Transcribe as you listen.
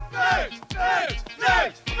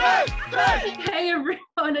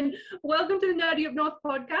Nerdy Up North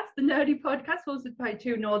podcast, the Nerdy podcast hosted by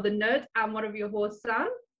two Northern nerds. I'm one of your hosts, Sam.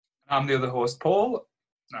 I'm the other host, Paul.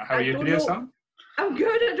 How are you today, Sam? I'm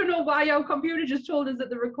good. I don't know why our computer just told us that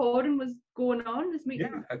the recording was going on. This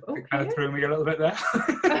meeting. Yeah, it kind of threw me a little bit there.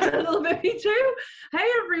 A little bit, me too. Hey,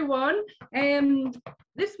 everyone.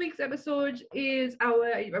 This week's episode is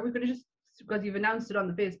we're going to just, because you've announced it on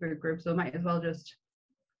the Facebook group, so I might as well just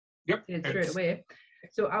say it straight away.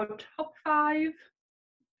 So our top 5,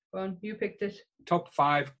 go on, you picked it. Top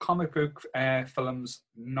 5 comic book films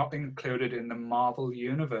not included in the Marvel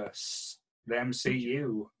Universe, the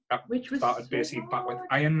MCU. Which was started basically back with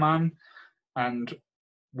Iron Man and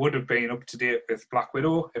would have been up to date with Black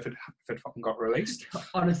Widow if it fucking got released.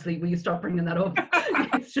 Honestly, will you stop bringing that up?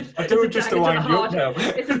 It's just, I do it just to wind you up now.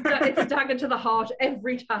 It's a dagger to the heart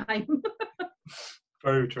every time.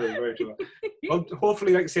 Very true, very true. Well,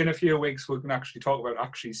 hopefully, like say in a few weeks, we can actually talk about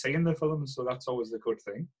actually seeing the film, so that's always a good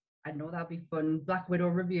thing. I know that'd be fun. Black Widow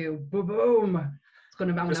review. Boom, boom. I'm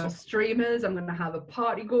going to have streamers. I'm going to have a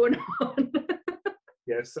party going on.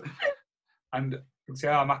 Yes. And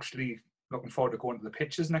I'm actually looking forward to going to the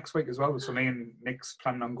pictures next week as well. So me and Nick's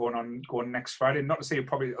planning on going next Friday. Not to say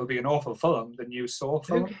it'll be an awful film, the new Saw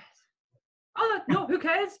film. Who cares? Oh, no, who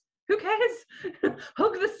cares? Who cares?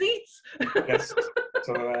 Hug the seats. Yes.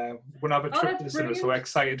 So we're going to have a trip to the cinema, so we're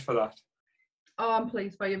excited for that. Oh, I'm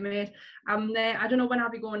pleased for you, mate. I'm there. I don't know when I'll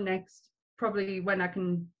be going next. Probably when I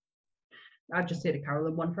can. I'll just say to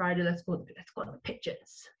Carolyn one Friday, let's go to the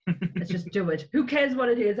pictures. Let's just do it. Who cares what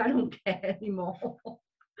it is? I don't care anymore.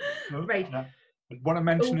 Right. I want to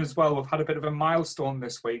mention as well, we've had a bit of a milestone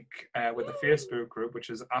this week with the Facebook group, which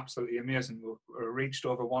is absolutely amazing. We've reached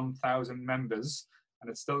over 1,000 members, and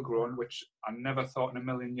it's still growing, which I never thought in a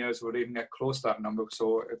million years would even get close to that number.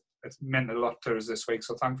 So it's meant a lot to us this week.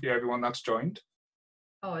 So thank you, everyone that's joined.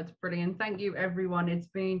 Oh, it's brilliant. Thank you, everyone. It's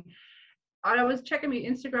been... I was checking my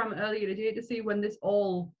Instagram earlier today to see when this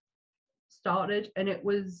all started, and it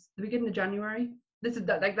was the beginning of January.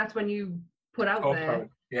 That's when you put out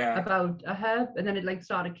about a herb, and then it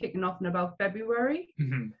started kicking off in about February.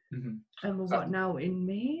 Mm-hmm, mm-hmm. And we're what now in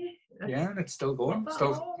May? And it's still going.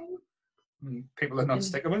 People are not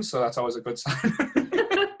sticking with us, so that's always a good sign.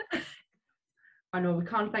 I know, we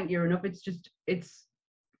can't thank you enough. It's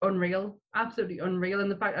unreal, absolutely unreal. And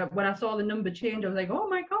the fact that when I saw the number change, I was like, oh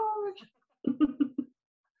my god.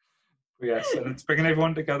 Yes, and it's bringing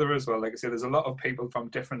everyone together as well. Like I say, there's a lot of people from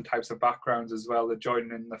different types of backgrounds as well that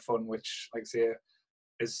join in the fun, which, like I say,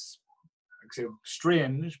 is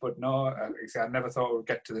strange, but no, I never thought it would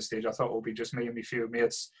get to this stage. I thought it would be just me and my few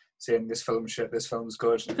mates saying this film's shit, this film's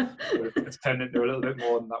good. But it's turned into a little bit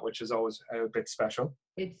more than that, which is always a bit special.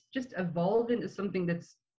 It's just evolved into something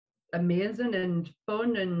that's amazing and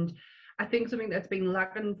fun, and I think something that's been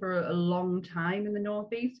lacking for a long time in the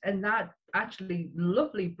Northeast, and that actually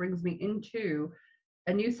lovely brings me into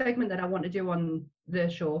a new segment that I want to do on the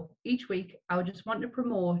show. Each week, I just want to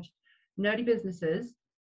promote nerdy businesses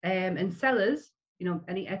and sellers,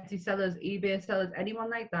 any Etsy sellers, eBay sellers, anyone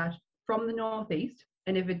like that from the Northeast.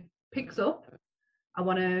 And if it picks up, I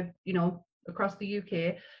want to, across the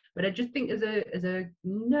UK. But I just think as a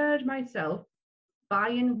nerd myself,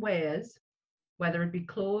 buying wares, whether it be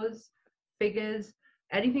clothes, figures,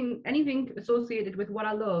 anything associated with what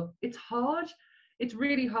I love, it's hard. It's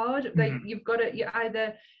really hard. Like you've got to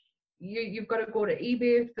go to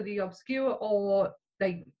eBay for the obscure, or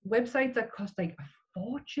like websites that cost like a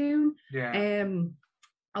fortune. Yeah.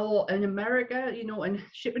 Or in America, and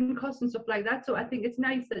shipping costs and stuff like that. So I think it's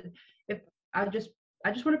nice that if I just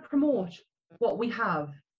want to promote what we have,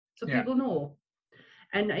 so people know.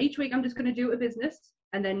 And each week I'm just going to do a business,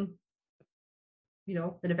 and then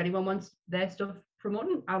and if anyone wants their stuff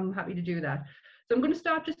promoting, I'm happy to do that. So I'm going to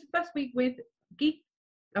start just the first week with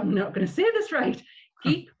I'm not going to say this right,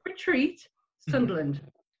 Geek Retreat Sunderland.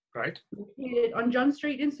 Right. Located on John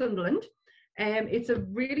Street in Sunderland. It's a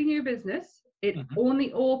really new business. It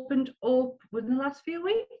only opened up within the last few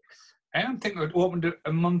weeks. I think it opened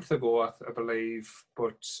a month ago, I believe,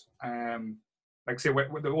 but like I say, we're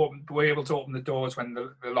able to open the doors when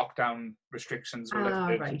the lockdown restrictions were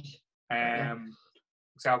lifted. Right.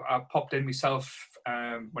 So I popped in myself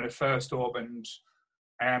when it first opened.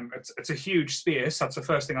 It's a huge space. That's the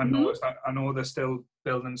first thing I noticed. I know they're still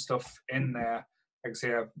building stuff in there. Like I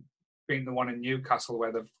say, I've been the one in Newcastle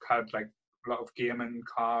where they've had like a lot of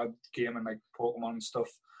card gaming, like Pokemon stuff.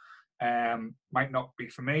 Might not be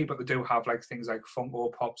for me, but they do have like things like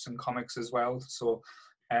Funko Pops and comics as well. So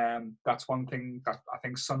that's one thing that I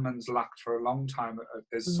think Sunman's lacked for a long time,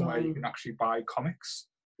 is somewhere you can actually buy comics.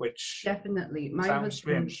 Which definitely sounds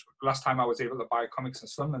strange. Last time I was able to buy comics in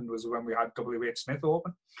Sunderland was when we had W.H. Smith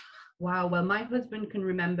open, Wow. Well, my husband can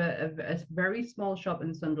remember a very small shop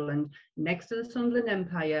in Sunderland next to the Sunderland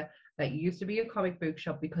Empire that used to be a comic book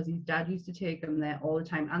shop because his dad used to take him there all the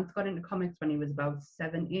time. Ant got into comics when he was about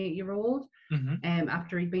 7, 8 year old.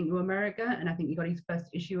 After he'd been to America, and I think he got his first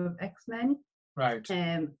issue of X-Men. Right.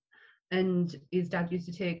 And his dad used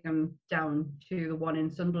to take him down to the one in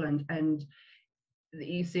Sunderland, and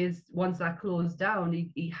he says once that closed down,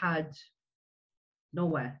 he had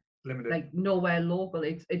nowhere. Limited. Like nowhere local.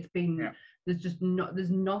 It's been Yeah.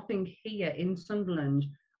 there's nothing here in Sunderland,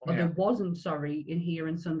 or there wasn't, sorry, in here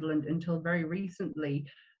in Sunderland until very recently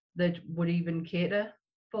that would even cater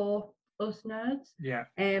for us nerds. Yeah.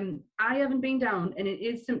 I haven't been down, and it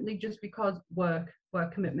is simply just because work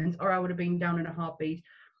commitments, or I would have been down in a heartbeat.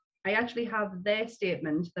 I actually have their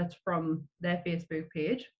statement that's from their Facebook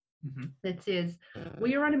page. That says,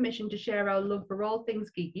 "We are on a mission to share our love for all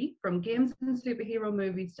things geeky, from games and superhero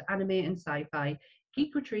movies to anime and sci-fi.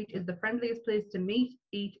 Geek Retreat is the friendliest place to meet,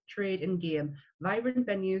 eat, trade, and game. Vibrant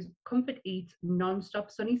venues, comfort eats,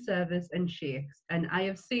 non-stop sunny service, and shakes." And I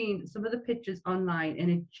have seen some of the pictures online,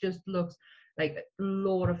 and it just looks like a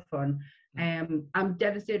lot of fun. I'm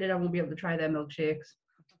devastated I won't be able to try their milkshakes.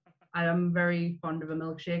 I am very fond of a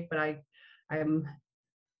milkshake, but I'm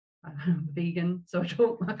vegan, so I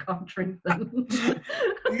can't drink them.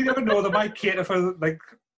 You never know, they might cater for like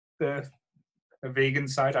the vegan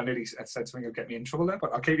side. I nearly said something that'll get me in trouble there,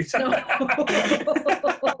 but I'll keep it. No.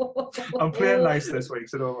 I'm playing nice this week,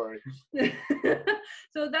 so don't worry.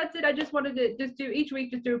 So that's it. I just wanted to just do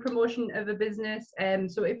a promotion of a business.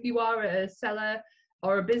 So if you are a seller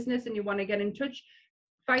or a business and you want to get in touch,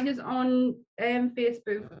 find us on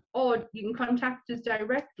Facebook, or you can contact us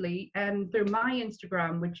directly through my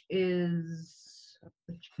Instagram, which is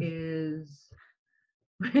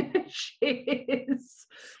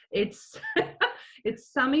it's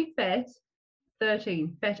Sammy Fett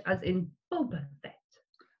 13, Fett as in Boba Fett.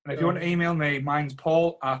 And if you want to email me, mine's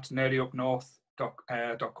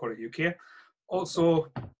paul@nerdyupnorth.co.uk.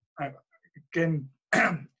 Also, again,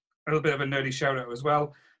 a little bit of a nerdy shout out as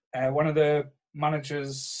well. One of the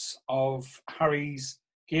managers of Harry's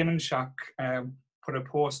Gaming Shack put a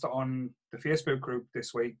post on the Facebook group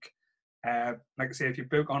this week. Like I say, if you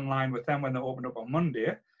book online with them when they open up on Monday,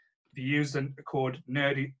 if you use the code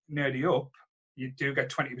NerdyUp, you do get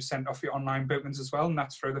 20% off your online bookings as well, and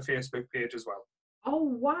that's through the Facebook page as well. Oh,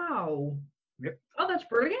 wow. Yep. Oh, that's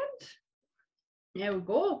brilliant. There we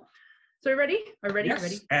go. So ready? Are you ready?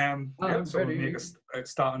 Yes. Ready? So we'll make it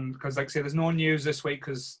starting, because like I say, there's no news this week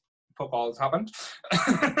because football's happened,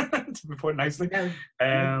 to be put nicely.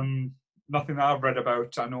 Nothing that I've read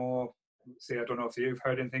about. I know, I don't know if you've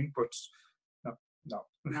heard anything, but no.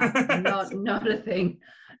 Not a thing.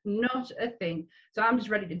 Not a thing. So I'm just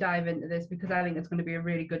ready to dive into this because I think it's going to be a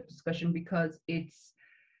really good discussion, because it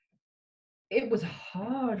was a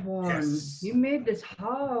hard one. Yes. You made this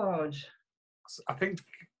hard. I think,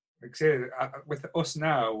 like I say, with us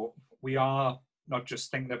now, we are not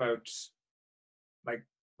just thinking about, like,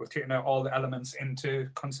 we're taking out all the elements into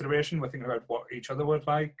consideration. We're thinking about what each other would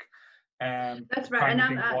like. That's right.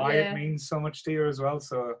 And why it means so much to you as well.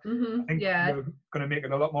 So I think we're going to make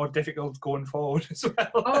it a lot more difficult going forward as well.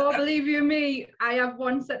 Oh, believe you me, I have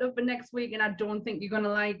one set up for next week, and I don't think you're going to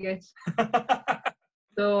like it.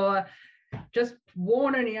 So just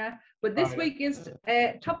warning you. But this week is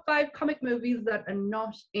top 5 comic movies that are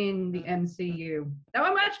not in the MCU. Now,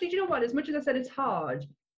 I'm actually, do you know what? As much as I said it's hard,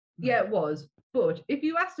 yeah, it was. But if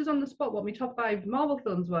you asked us on the spot what my top 5 Marvel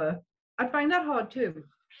films were, I'd find that hard too.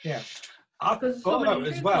 Yeah. I've thought about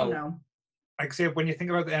it as well. Like I say, when you think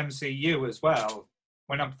about the MCU as well,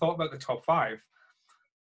 when I've thought about the top 5,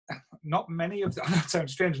 not many of that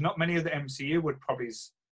sounds strange, not many of the MCU would probably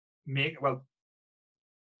make, well,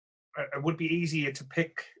 it would be easier to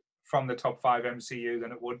pick from the top 5 MCU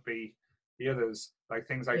than it would be the others. Like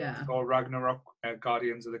things like Thor Ragnarok,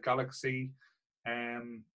 Guardians of the Galaxy,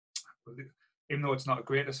 even though it's not the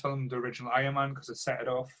greatest film, the original Iron Man, because it set it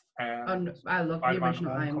off. I love the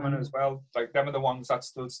original Iron Man as well. Like them are the ones that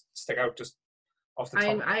still stick out just off the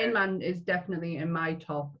top. Iron Man is definitely in my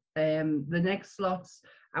top. The next slots,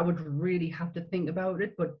 I would really have to think about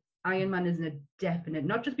it, but Iron Man is a definite.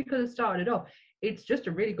 Not just because it started off, it's just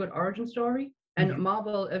a really good origin story. And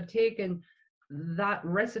Marvel have taken that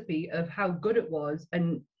recipe of how good it was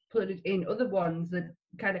and put it in other ones that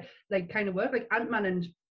kind of work. Like Ant-Man and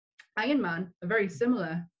Iron Man are very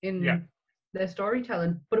similar in their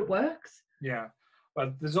storytelling, but it works. Yeah.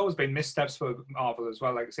 Well, there's always been missteps for Marvel as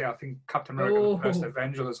well. Like I say, I think Captain America: The First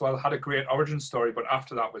Avenger as well had a great origin story, but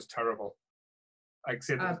after that was terrible. Like I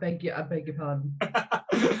said, I beg your pardon.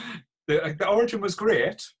 The origin was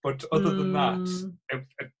great, but other than that, it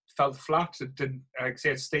felt flat. It didn't, like I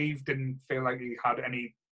said, Steve didn't feel like he had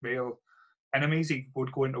any real enemies. He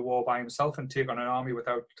would go into war by himself and take on an army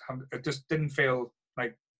without having, it just didn't feel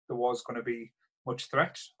like there was going to be much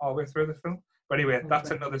threat all the way through the film. But anyway,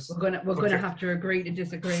 that's another. We're gonna have to agree to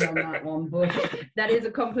disagree on that one, but that is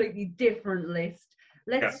a completely different list.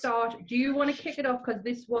 Let's start. Do you want to kick it off because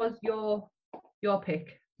this was your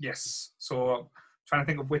pick? Yes. So trying to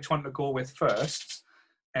think of which one to go with first.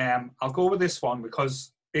 I'll go with this one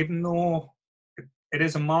because even though it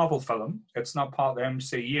is a Marvel film, it's not part of the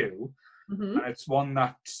MCU, and it's one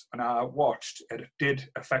that when I watched, it did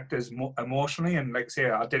affect us emotionally. And like I say,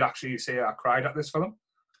 I did actually say I cried at this film,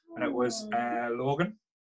 and it was Logan.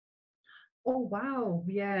 Oh wow!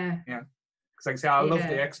 Yeah. Yeah. Because like I say, I love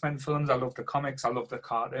the X-Men films. I love the comics. I love the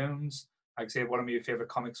cartoons. Like I say, one of my favorite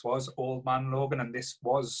comics was Old Man Logan, and this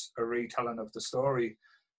was a retelling of the story.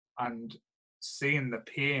 And seeing the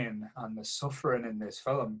pain and the suffering in this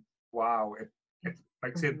film, wow! It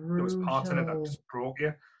like I said, there was parts in it that just broke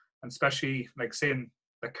you, and especially like seeing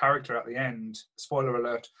the character at the end. Spoiler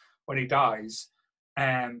alert: when he dies,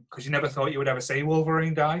 because you never thought you would ever see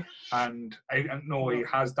Wolverine die, and I know he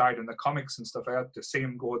has died in the comics and stuff like that. To see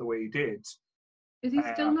him go the way he did. Is he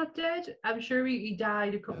still not dead? I'm sure he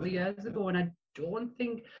died a couple of years ago, and I don't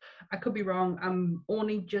think, I could be wrong. I'm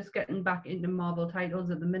only just getting back into Marvel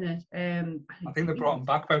titles at the minute. I think they brought him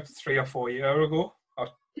back about 3 or 4 years ago.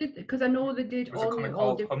 Because I know they did all new,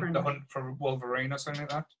 all different. The Hunt for Wolverine or something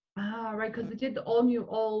like that. Ah, right, because they did the all new,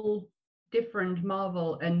 all different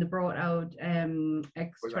Marvel, and they brought out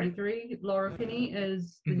X-23. Laura Kinney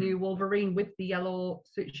is the new Wolverine with the yellow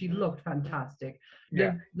suit. She looked fantastic.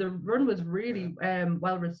 The run was really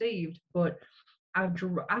well received, but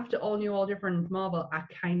after all new, all different Marvel, I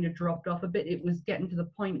kind of dropped off a bit. It was getting to the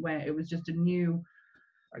point where it was just a new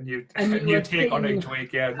take on each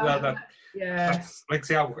week. That's like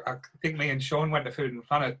say, I think me and Sean went to Food and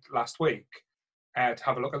Planet last week to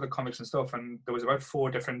have a look at the comics and stuff, and there was about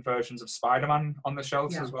 4 different versions of Spider-Man on the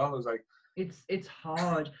shelves as well. I was like, it's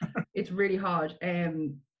hard. It's really hard.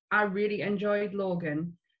 I really enjoyed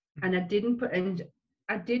Logan, and I didn't put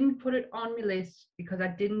it on my list because I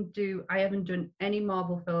haven't done any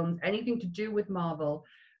Marvel films, anything to do with Marvel.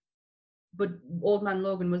 But Old Man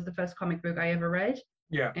Logan was the first comic book I ever read.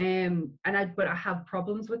 Yeah. But I have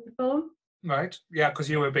problems with the film. Right. Yeah, because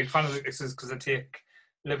you were a big fan of it. This is because they take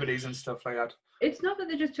liberties and stuff like that. It's not that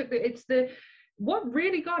they just took what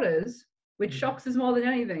really got us, which shocks us more than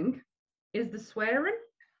anything, is the swearing.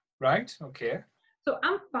 Right. Okay. So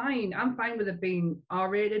I'm fine with it being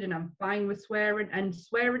R-rated, and I'm fine with swearing. And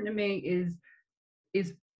swearing to me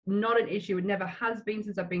is not an issue. It never has been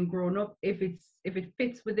since I've been grown up. If it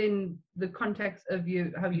fits within the context of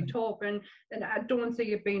how you talking, then I don't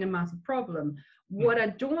see it being a massive problem. What I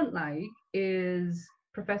don't like is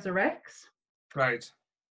Professor X. Right.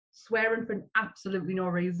 Swearing for absolutely no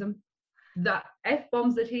reason. The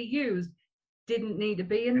F-bombs that he used didn't need to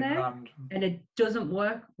be in there, and it doesn't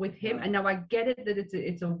work with him. And now I get it that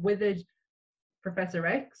it's a withered Professor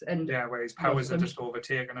X, and where his powers are just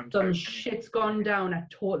overtaking him. Some shit's gone down. I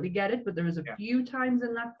totally get it, but there is a few times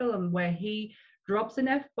in that film where he drops an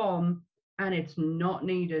F-bomb and it's not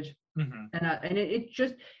needed,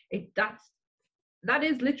 that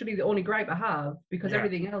is literally the only gripe I have, because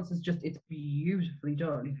everything else is it's beautifully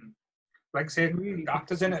done. Like I said, really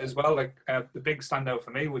actors in it as well. Like the big standout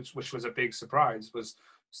for me, which was a big surprise, was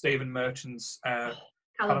Stephen Merchant's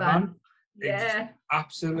Caliban. Yeah,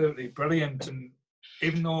 absolutely brilliant. And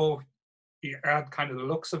even though he had kind of the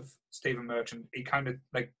looks of Stephen Merchant, he kind of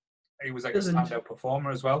he was like a standout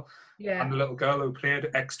performer as well. Yeah. And the little girl who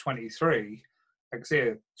played X-23, like I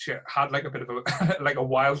say, she had like a bit of a like a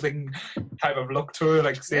wildling type of look to her.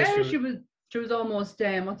 Like say, she was almost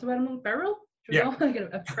what's the word? Feral. She was like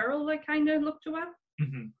a feral kind of look to her.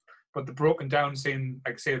 But the broken down scene,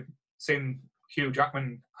 like say, seeing Hugh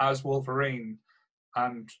Jackman as Wolverine,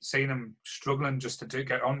 and seeing him struggling just to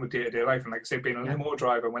get on with day-to-day life, and like I say, being a limo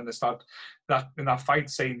driver when they start in that fight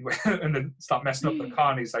scene and then start messing up the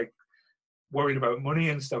car, and he's like worried about money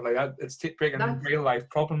and stuff like that. It's bringing real life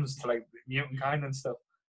problems to like mutant kind and stuff.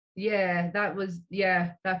 Yeah, that was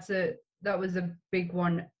a big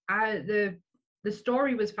one. The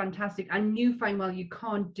story was fantastic. I knew fine well you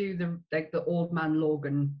can't do the Old Man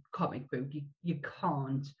Logan comic book. You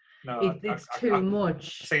can't. No, it's too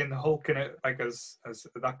much. Seeing the Hulk in it, like as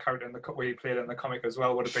that character in the way he played in the comic as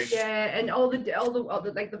well, would have been. Yeah, and all the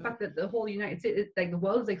the fact that the whole United States, the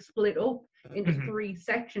world's split up into 3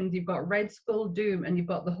 sections. You've got Red Skull, Doom, and you've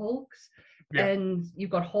got the Hulks. Yeah. And you've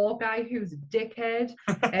got Hawkeye, who's a dickhead.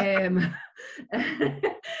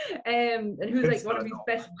 and who's like one of his Not.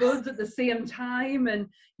 best buds at the same time, and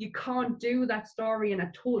you can't do that story, and I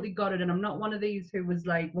totally got it. And I'm not one of these who was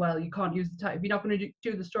like, well, you can't use the title. If you're not going to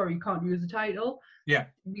do the story, you can't use the title. Yeah.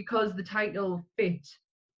 Because the title fit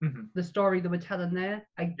Mm-hmm. the story that we're telling there.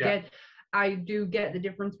 I do get the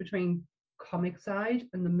difference between comic side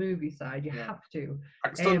and the movie side. You have to. I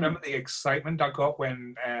can still remember the excitement I got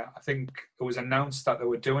when I think it was announced that they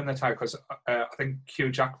were doing the title, because I think Hugh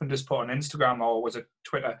Jackman just put on Instagram, or was it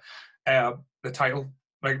Twitter, the title,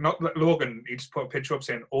 like not Logan, he just put a picture up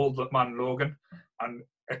saying Old Man Logan, and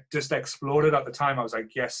it just exploded at the time. I was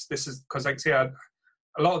like, yes, this is, because like say a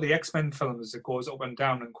lot of the X-Men films, it goes up and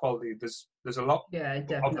down in quality. There's a lot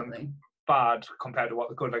of them bad compared to what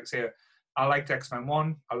they could. Like say, I liked X-Men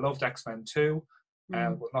 1, I loved X-Men 2.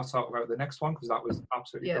 We'll not talk about the next one because that was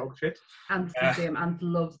absolutely dog shit. Ant's the same. Ant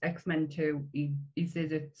loves X-Men 2. He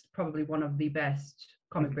says it's probably one of the best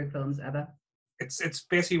comic book films ever. It's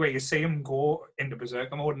basically where you see him go into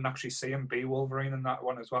Berserker mode and actually see him be Wolverine in that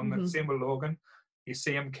one as well. And the same with Logan. You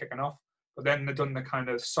see him kicking off. But then they've done the kind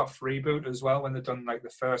of soft reboot as well when they've done like the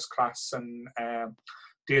First Class and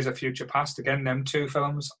Days of Future Past. Again, them two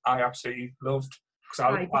films I absolutely loved.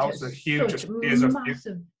 Because I was a huge Days of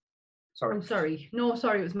Future. Sorry. I'm sorry. No,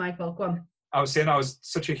 sorry, it was my fault. Go on. I was saying I was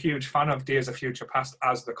such a huge fan of Days of Future Past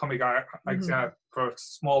as the comic. For a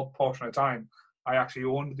small portion of time, I actually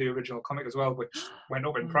owned the original comic as well, which went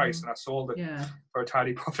up in price, and I sold it for a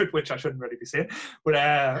tidy profit, which I shouldn't really be saying. But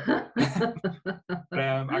I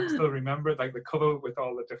can still remember it, like the cover with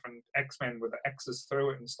all the different X-Men with the X's through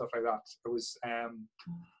it and stuff like that. It was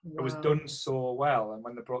it was done so well, and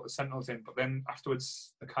when they brought the Sentinels in, but then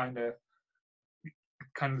afterwards the kind of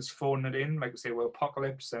just phoning it in, like we say, well,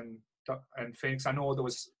 Apocalypse and Phoenix. I know there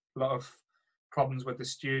was a lot of problems with the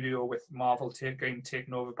studio, with Marvel getting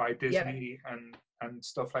taken over by Disney and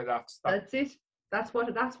stuff like that. That's it. That's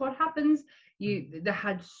what happens. They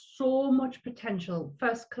had so much potential.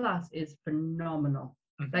 First Class is phenomenal.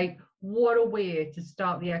 Like, what a way to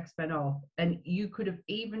start the X-Men off, and you could have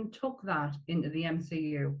even took that into the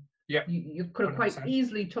MCU. Yeah, you could have 100%. Quite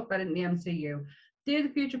easily took that into the MCU. Days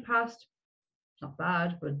of Future Past, not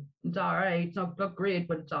bad, but it's all right. It's not great,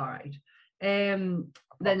 but it's all right. Then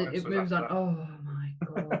it moves on. Oh my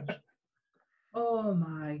god. Oh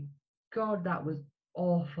my god, that was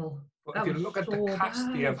awful. But if you look at the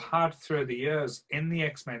cast they have had through the years in the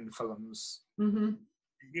X-Men films, you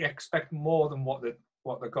expect more than what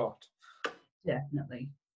they got. Definitely.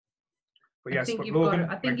 But yes, Logan,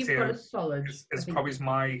 I think you've got a solid. It's probably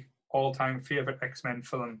my all-time favorite X-Men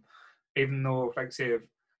film, even though, like I say, I've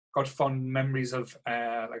got fond memories of,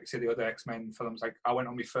 like I say, the other X-Men films. Like I went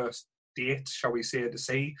on my first date, shall we say, to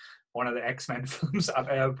see one of the X-Men films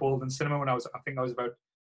at Bolden Cinema when I was about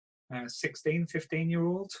 16,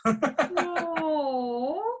 15-year-old.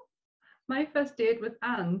 Oh, my first date with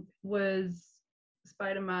Anne was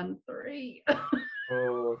Spider-Man 3.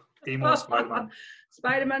 Oh, emo Spider-Man.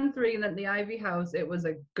 Spider-Man 3, and then the Ivy House. It was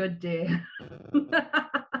a good day.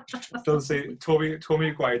 Still see Tobey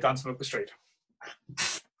Maguire dancing up the street.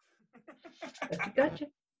 Gotcha.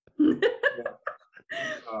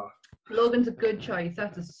 Logan's a good choice.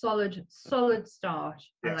 That's a solid start.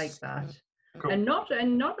 Yes. I like that. Cool. And not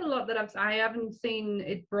a lot that I haven't seen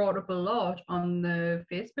it brought up a lot on the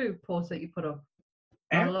Facebook post that you put up.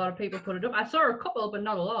 Not a lot of people put it up. I saw a couple, but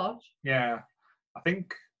not a lot. Yeah, I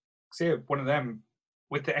think one of them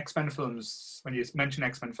with the X-Men films. When you mention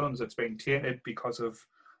X-Men films, it's been tainted because of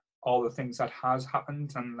all the things that has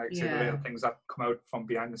happened, and like say the little things that come out from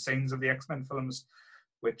behind the scenes of the X-Men films,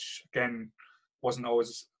 which again wasn't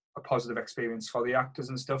always a positive experience for the actors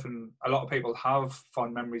and stuff. And a lot of people have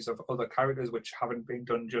fond memories of other characters which haven't been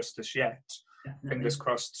done justice yet. Definitely. Fingers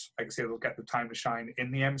crossed, like I say, they'll get the time to shine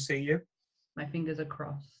in the MCU. My fingers are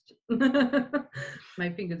crossed. My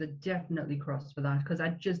fingers are definitely crossed for that, because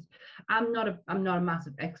I'm not a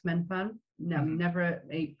massive X-Men fan. No, never.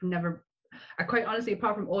 I quite honestly,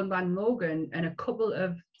 apart from Old Man Logan and a couple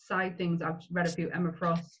of side things, I've read a few Emma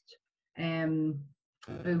Frost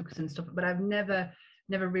books and stuff, but I've never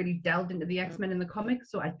really delved into the X-Men in the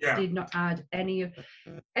comics, so I did not add any of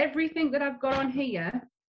everything that I've got on here.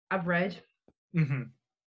 I've read,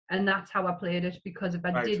 and that's how I played it, because if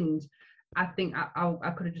I didn't, I think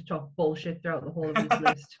I could have just talked bullshit throughout the whole of this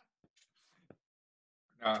list.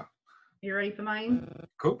 You ready for mine?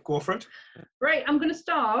 Cool, go for it. Right, I'm going to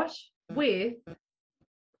start with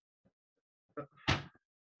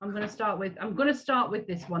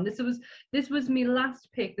this one. This was my last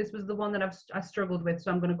pick. This was the one that I struggled with,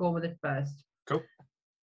 so I'm going to go with it first. Cool.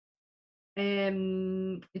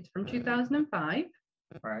 It's from 2005.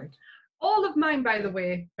 Right. All of mine, by the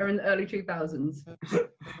way, are in the early 2000s.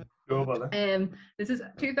 No bother. This is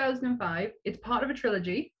 2005. It's part of a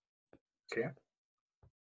trilogy. Okay.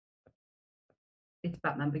 It's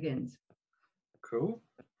Batman Begins. Cool.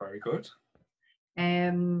 Very good.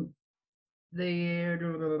 I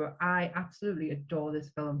absolutely adore this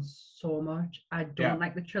film so much. I don't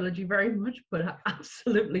like the trilogy very much, but I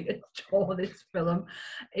absolutely adore this film.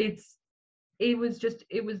 It was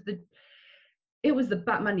the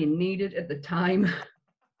Batman you needed at the time.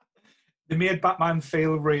 They made Batman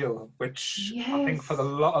feel real, which Yes. I think for a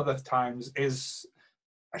lot of the times is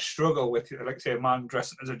a struggle with, like say, a man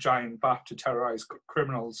dressing as a giant bat to terrorize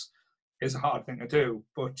criminals is a hard thing to do.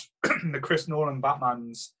 But the Chris Nolan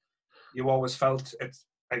Batmans, you always felt it's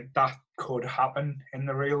like that could happen in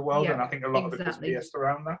the real world, and I think a lot of it was based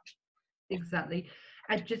around that. Exactly.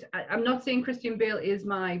 I'm not saying Christian Bale is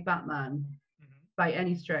my Batman by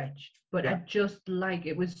any stretch, but I just like,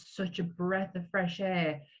 it was such a breath of fresh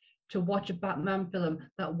air to watch a Batman film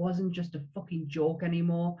that wasn't just a fucking joke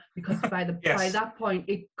anymore, because by that point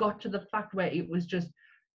it got to the fact where it was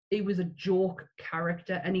a joke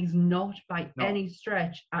character, and he's not by any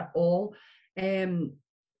stretch at all.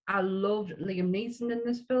 I loved Liam Neeson in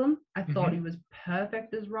this film. I thought he was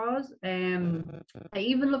perfect as Ra's. I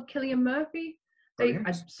even love Cillian Murphy.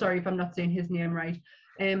 I'm sorry if I'm not saying his name right.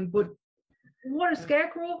 But what a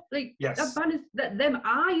scarecrow! Like that man is them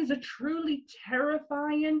eyes are truly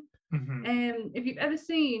terrifying. If you've ever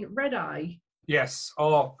seen Red Eye. Yes.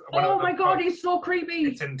 Oh my God, he's so creepy.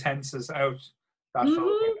 It's intense as out. That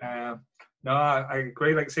film. No, I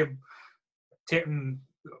agree. Like say, taking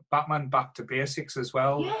Batman back to basics as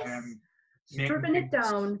well. Yes. Stripping it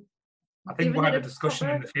down. I think we had a discussion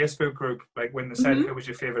in the Facebook group, like when they said who was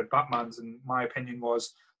your favourite Batmans, and my opinion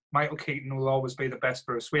was Michael Keaton will always be the best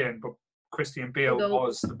Bruce Wayne, but Christian Bale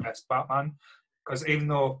was the best Batman, because even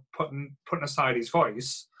though putting aside his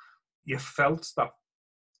voice, you felt that,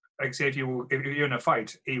 like say if you're in a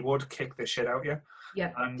fight, he would kick the shit out of you.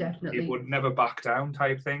 Yeah, and definitely. He would never back down,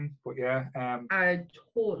 type thing. But I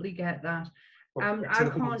totally get that.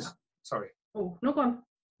 Sorry. Oh no, go on.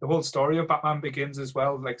 The whole story of Batman Begins as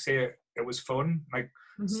well. Like say it was fun, like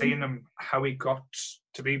seeing him how he got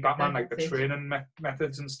to be Batman, like the training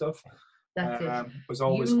methods and stuff. That's it. Was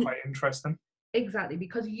always quite interesting. Exactly,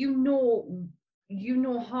 because you know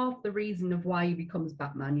half the reason of why he becomes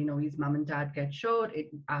Batman. You know, his mum and dad get shot.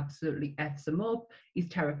 It absolutely F's him up. He's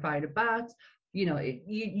terrified of bats. You know,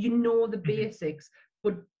 you know the basics.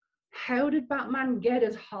 But how did Batman get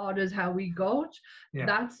as hard as how he got? Yeah.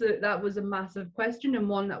 That was a massive question, and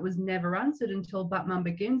one that was never answered until Batman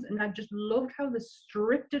Begins. And I just loved how they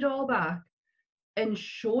stripped it all back and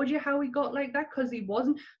showed you how he got like that, because he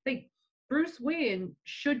wasn't like Bruce Wayne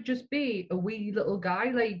should just be a wee little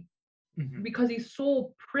guy, like because he's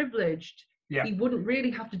so privileged. Yeah. He wouldn't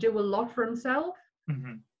really have to do a lot for himself.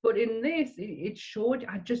 But in this, it showed.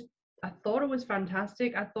 I thought it was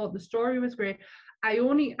fantastic. I thought the story was great. I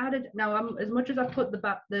only added, now as much as I put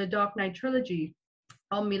the Dark Knight trilogy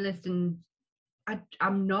on my list, and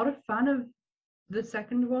I'm not a fan of the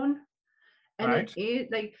second one. And it is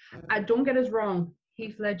like, I don't get us wrong,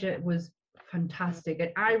 Heath Ledger was fantastic.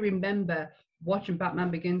 And I remember watching Batman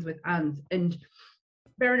Begins with Ant, and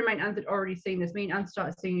bearing in mind Ant had already seen this. Me and Ant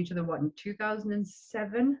started seeing each other in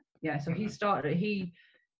 2007. Yeah, so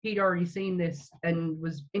he'd already seen this and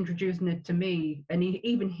was introducing it to me, and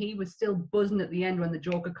he was still buzzing at the end when the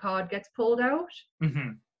Joker card gets pulled out.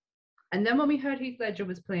 And then when we heard Heath Ledger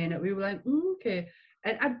was playing it, we were like, okay.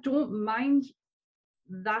 And I don't mind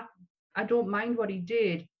that. I don't mind what he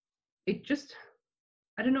did. It just,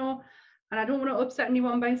 I don't know, and I don't want to upset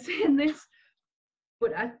anyone by saying this,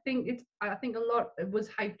 but I think a lot was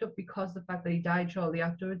hyped up because of the fact that he died shortly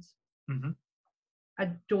afterwards. I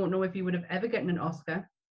don't know if he would have ever gotten an Oscar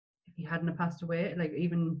if he hadn't have passed away. Like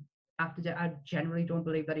even after that, I generally don't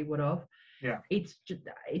believe that he would have. Yeah, it's just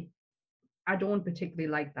I don't particularly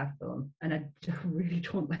like that film, and I really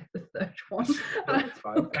don't like the third one.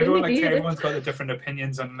 Everyone's got the different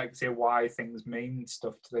opinions on, like, say, why things mean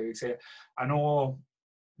stuff to them. Say, I know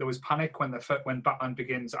there was panic when Batman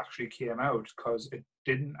Begins actually came out, because it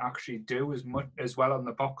didn't actually do as well on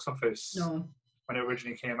the box office when it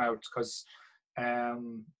originally came out, because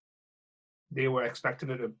they were expecting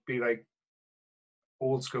it to be like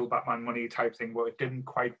old school Batman money type thing, but it didn't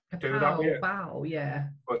quite do that way. Wow, yeah.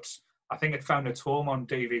 But I think it found its home on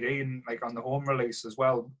DVD and like on the home release as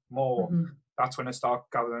well more. That's when it started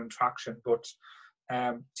gathering traction. But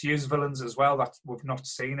to use villains as well that we've not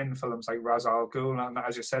seen in films like Ra's al Ghul, and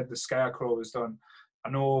as you said, the Scarecrow was done. I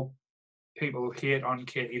know people hate on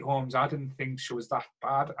Katie Holmes. I didn't think she was that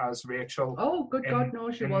bad as Rachel. Oh, good God,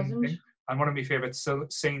 no, she wasn't. And one of my favourite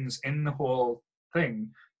scenes in the whole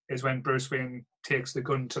thing is when Bruce Wayne takes the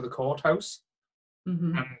gun to the courthouse,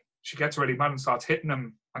 Mm-hmm. and she gets really mad and starts hitting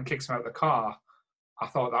him and kicks him out of the car. I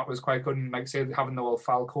thought that was quite good, and like say having the old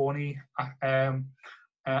Falcone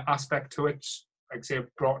aspect to it, like say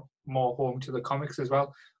brought more home to the comics as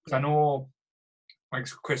well. Because I know like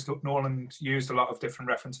Chris Nolan used a lot of different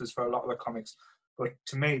references for a lot of the comics, but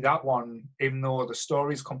to me that one, even though the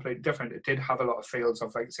story's completely different, it did have a lot of feels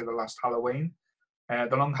of like say the last Halloween,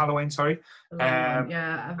 the Long Halloween, sorry. The long one.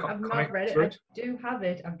 Yeah, I've not read it. I do have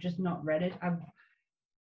it. I've just not read it.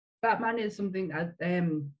 Batman is something that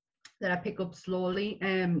I pick up slowly.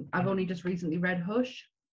 I've only just recently read Hush.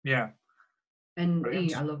 Yeah. And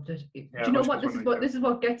I loved it. Yeah, do you know Hush what? this is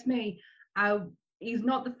what gets me. He's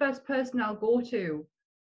not the first person I'll go to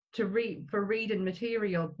read for reading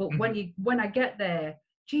material, but when I get there,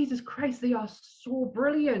 Jesus Christ, they are so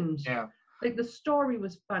brilliant. Yeah. Like the story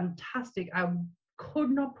was fantastic. I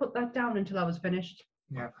could not put that down until I was finished.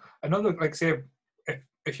 Yeah. Another, like say,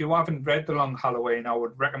 if you haven't read The Long Halloween, I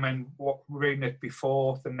would recommend reading it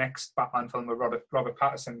before the next Batman film with Robert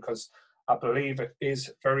Pattinson, because I believe it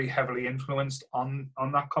is very heavily influenced on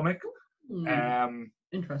that comic.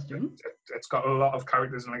 Interesting. It's got a lot of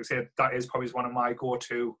characters, and like I said, that is probably one of my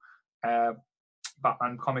go-to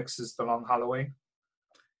Batman comics is The Long Halloween.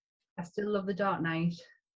 I still love The Dark Knight.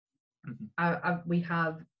 We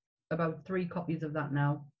have about 3 copies of that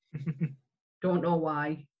now. Don't know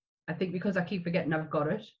why. I think because I keep forgetting I've got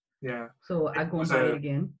it. Yeah. So I go and buy it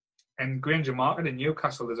again. In Granger Market in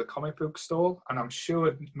Newcastle, there's a comic book stall, and I'm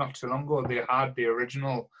sure not too long ago they had the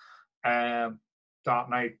original Dark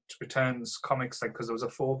Knight Returns comics, like because there was a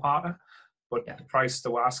 4-parter, but the price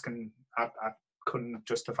they were asking, I couldn't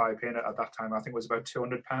justify paying it at that time. I think it was about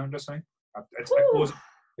 £200 or something.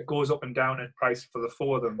 It goes up and down in price for the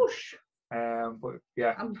 4 of them. Whoosh. But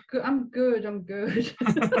yeah, I'm good.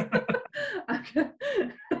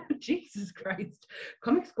 Jesus Christ,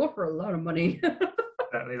 comics go for a lot of money.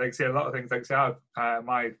 Definitely, like say a lot of things. Like say,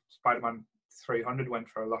 my Spider-Man 300 went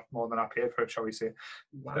for a lot more than I paid for it, shall we say?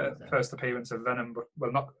 Wow, first appearance of Venom, but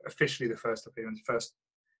well, not officially the first appearance, first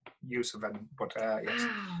use of Venom, but yes.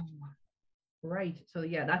 Wow. Right. So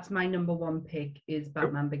yeah, that's my number 1 pick is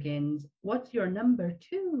Batman Begins. What's your number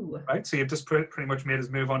 2? Right. So you've just pretty much made us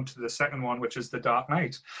move on to the second one, which is The Dark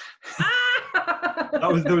Knight.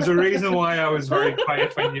 There was a reason why I was very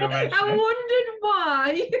quiet when you mentioned it. I wondered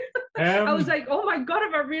why. I was like, oh my God,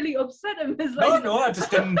 have I really upset him? No, I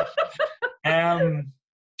just didn't. I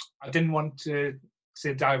didn't want to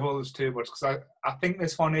say divulge too much, because I think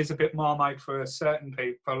this one is a bit Marmite for a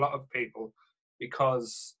lot of people,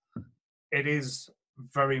 because it is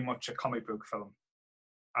very much a comic book film,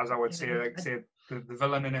 as I would say. Like say the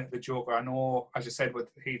villain in it, the Joker. I know, as you said with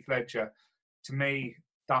Heath Ledger, to me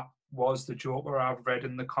that was the Joker I've read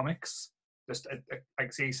in the comics. Just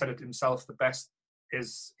like he said it himself, the best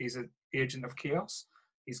is he's an agent of chaos.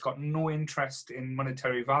 He's got no interest in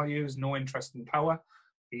monetary values, no interest in power.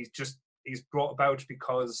 He's brought about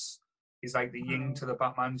because he's like the yin to the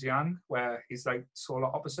Batman's yang, where he's like solar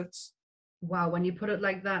opposites. Wow, when you put it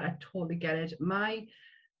like that, I totally get it. What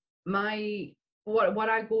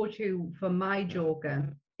I go to for my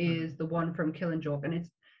Joker is the one from Killing Joke, and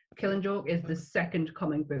Killing Joke is the second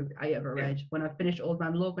comic book I ever read. When I finished Old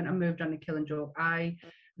Man Logan, I moved on to Killing Joke.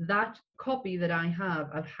 That copy that I have,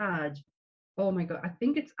 I've had, oh my God, I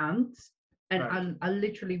think it's ants, and I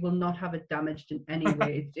literally will not have it damaged in any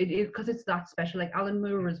way. It because it's that special. Like Alan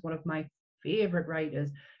Moore is one of my favorite writers,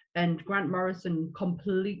 and Grant Morrison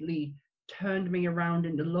completely turned me around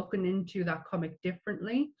into looking into that comic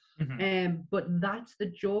differently. But that's the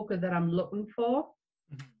Joker that I'm looking for,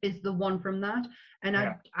 is the one from that. And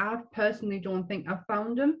I personally don't think I've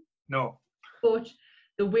found him. No. But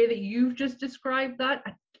the way that you've just described that,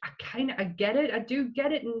 I get it. I do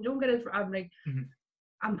get it, and don't get it. I'm like,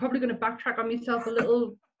 I'm probably going to backtrack on myself a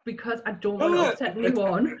little because I don't want to upset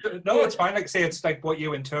anyone. No, it's fine. Like say, it's like what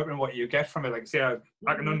you interpret and what you get from it. Like say, I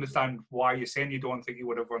can understand why you're saying you don't think he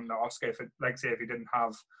would have won the Oscar if he didn't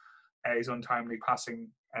have his untimely passing,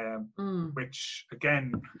 which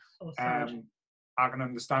again, I can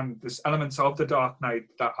understand. There's elements of The Dark Knight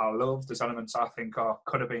that I love. There's elements I think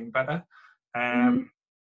could have been better.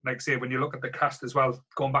 Like say, when you look at the cast as well,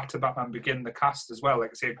 going back to Batman Begin, the cast as well,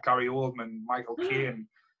 like say Gary Oldman, Michael Caine.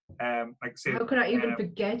 Like say, how could I even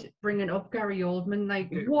forget bringing up Gary Oldman?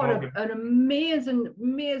 Like, what an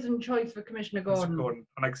amazing choice for Commissioner Gordon.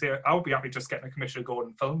 And like say, I would be happy just getting a Commissioner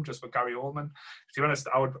Gordon film just with Gary Oldman. To be honest,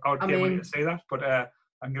 I would pay money to say that. But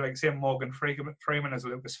I'm like say Morgan Freeman as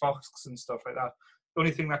Lucas Fox and stuff like that. The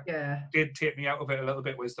only thing that did take me out of it a little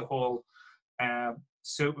bit was the whole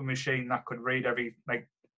super machine that could read every, like,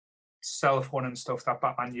 cell phone and stuff that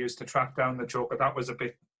Batman used to track down the Joker, that was a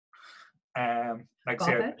bit like I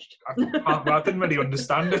say, Far-fetched. I didn't really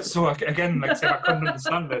understand it. So again, like I say, I couldn't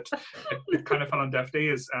understand it. It kind of fell on deaf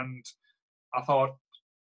ears, and I thought,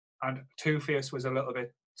 and Two-Face was a little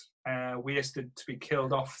bit wasted to be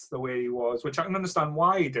killed off the way he was, which I can understand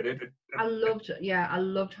why he did it. I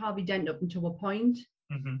loved Harvey Dent up until a point,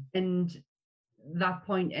 and that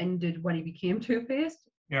point ended when he became Two-Faced.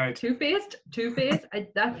 Yeah, Two-Faced.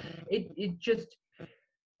 It just,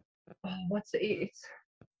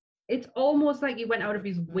 it's almost like he went out of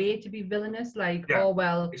his way to be villainous. Like, yeah. oh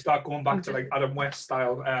well, you start going back to like Adam West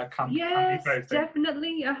style camp. Yes,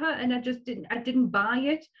 definitely. And I didn't buy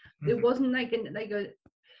it. It wasn't like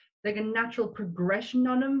a natural progression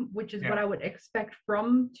on him, which is what I would expect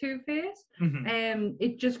from Two-Face.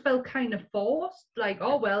 It just felt kind of forced. Like,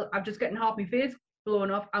 oh well, I'm just getting half my face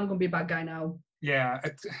blown off. I'm gonna be a bad guy now. Yeah,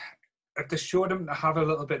 if they showed him to have a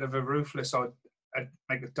little bit of a ruthless or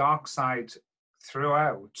like a dark side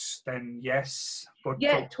throughout, then yes. But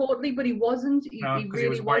totally. But he wasn't. He really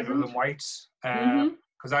was whiter wasn't. than white.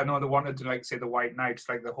 Because I know they wanted to like say the White Knights,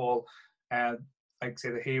 like the whole, like say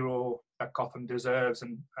the hero that Gotham deserves,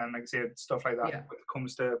 and like say stuff like that. Yeah. When it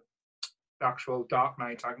comes to the actual Dark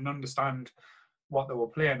Knight, I can understand what they were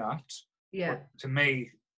playing at. Yeah. But to me,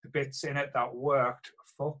 the bits in it that worked,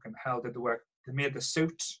 fucking hell did they work. They made the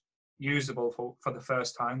suit usable for the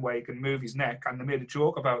first time, where he can move his neck, and they made a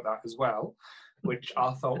joke about that as well, which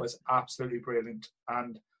I thought was absolutely brilliant.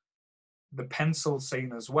 And the pencil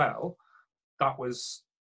scene as well, that was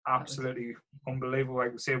absolutely unbelievable.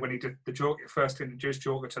 Like we say, when he did the Joker, first introduced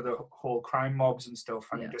Joker to the whole crime mobs and stuff,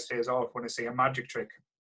 and he just says, "Oh, I want to see a magic trick,"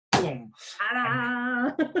 boom,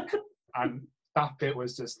 and that bit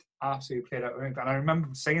was just absolutely played out. And I remember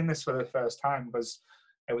seeing this for the first time because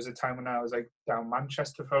it was a time when I was like down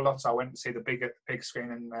Manchester for a lot, so I went to see the big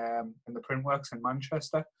screen in the Printworks in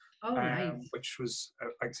Manchester, nice. which was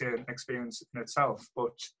like I say an experience in itself.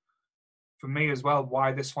 But for me as well,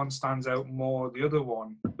 why this one stands out more the other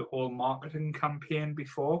one, the whole marketing campaign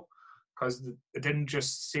before, because it didn't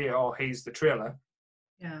just say, "Oh, here's the trailer."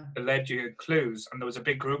 Yeah, it led you clues, and there was a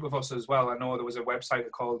big group of us as well. I know there was a website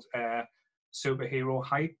called Superhero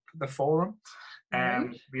Hype, the forum.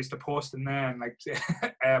 We used to post in there and like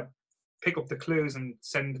pick up the clues and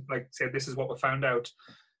send, like, say, this is what we found out,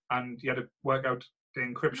 and you had to work out the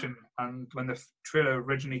encryption. And when the trailer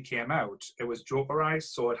originally came out, it was Jokerized,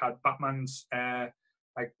 so it had Batman's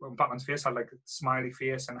like Batman's face had like a smiley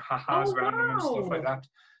face and ha-has around him and stuff like that.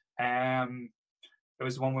 It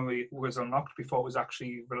was one when it was unlocked before it was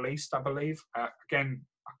actually released, I believe. Again,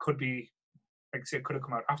 I could be, like I say, it could have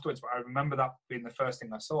come out afterwards, but I remember that being the first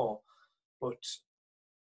thing I saw. But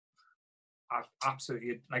I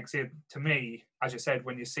absolutely, like I say, to me, as you said,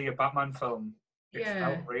 when you see a Batman film, it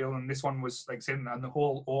felt real. And this one was, like I said, and the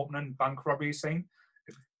whole opening bank robbery scene,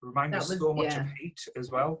 it reminded us so much of Heat as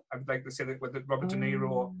well. I'd like to say that with Robert De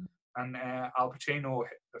Niro and Al Pacino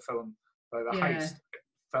hit the film, the heist, it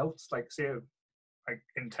felt like, say, like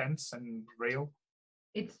intense and real.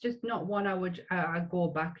 It's just not one I would go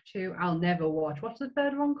back to. I'll never watch. What's the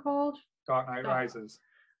third one called? Dark Knight Rises.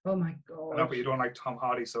 Oh my god! I know, but you don't like Tom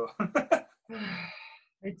Hardy, so.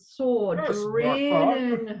 It's so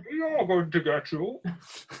draining. You're going to get you.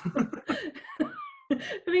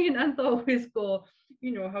 I mean, and they always go,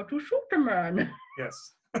 you know how to shoot a man.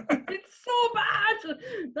 Yes. It's so bad.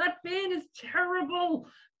 That pain is terrible.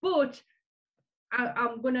 But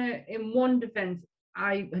I'm gonna, in one defense,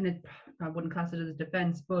 I wouldn't class it as a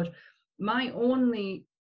defense, but my only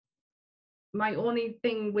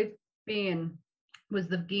thing with Bane was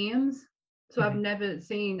the games. So I've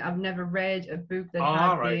never read a book that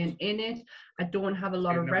had Bane in it. I don't have a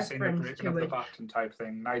lot of reference to it. The Baton type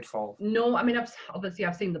thing, Nightfall. No, I mean, I've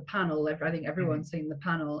seen the panel. I think everyone's seen the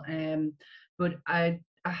panel. But I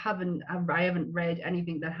haven't read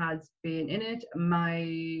anything that has Bane in it.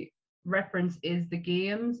 My reference is the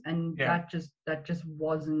games, and that just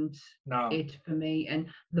wasn't it for me. And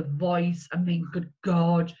the voice, I mean, good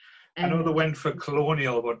God. I know they went for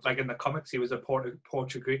colonial, but like in the comics, he was a Puerto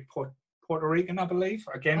Rican, I believe.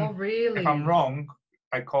 Again, oh, really? If I'm wrong,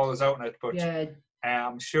 I call us out on it, but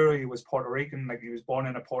I'm sure he was Puerto Rican. Like, he was born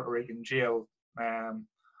in a Puerto Rican jail, and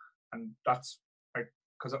that's like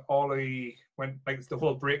because all he went, like, the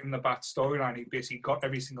whole Breaking the Bat storyline. He basically got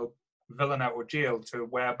every single villain out of jail to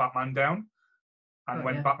wear Batman down, and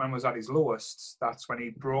when Batman was at his lowest, that's when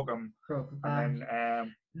he broke him. And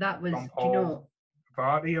then that was,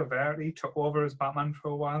 Verdi took over as Batman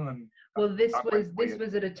for a while, and this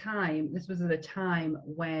was at a time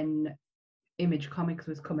when Image Comics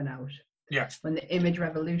was coming out. Yeah. When the Image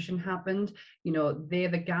Revolution happened, you know, they're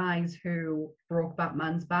the guys who broke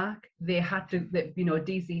Batman's back. They had to, you know,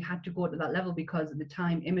 DC had to go to that level because at the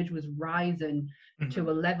time Image was rising to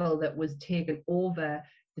a level that was taken over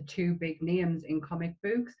the two big names in comic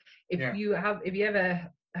books. If you ever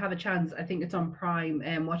have a chance, I think it's on Prime,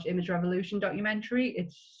 and watch Image Revolution documentary.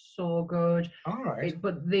 It's so good. All right.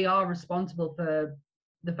 But they are responsible for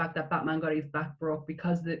the fact that Batman got his back broke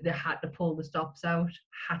because they had to pull the stops out.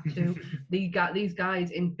 Had to. These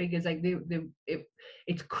guys in figures, like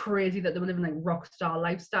it's crazy that they were living like rock star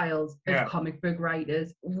lifestyles as comic book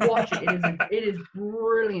writers. Watch it. It is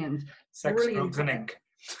brilliant. Sex, brilliant. drugs, and ink.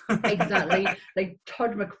 Exactly. Like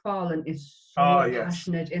Todd McFarlane is so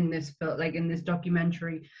passionate in this film, like in this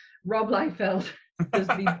documentary. Rob Liefeld does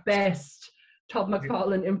the best Todd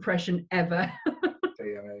McFarlane impression ever.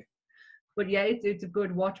 But yeah, it's a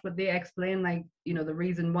good watch. But they explain, like, you know, the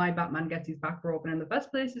reason why Batman gets his back broken in the first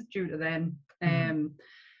place is due to them.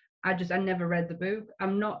 I never read the book.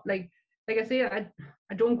 I'm not like I say, I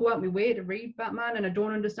don't go out my way to read Batman, and I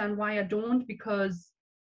don't understand why I don't, because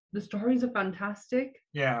the stories are fantastic.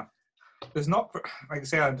 Yeah. There's not, like I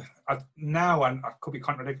say, now, and I could be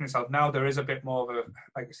contradicting myself, now there is a bit more of a,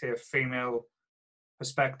 like I say, a female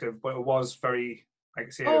perspective, but it was very, like I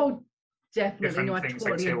say, definitely. different No, I things,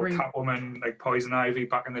 totally like say, agree. with Catwoman, like Poison Ivy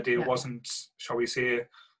back in the day wasn't, shall we say,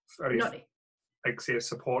 very, like say,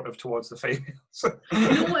 supportive towards the females.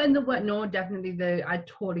 No, definitely. I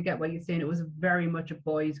totally get what you're saying. It was very much a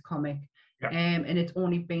boys' comic. And it's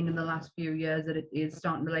only been in the last few years that it is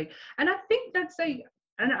starting to like, and I think that's like,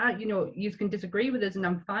 and you know, you can disagree with us, and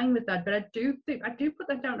I'm fine with that, but I do put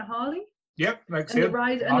that down to Harley. Yep, like and the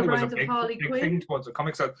rise of Harley Quinn thing towards the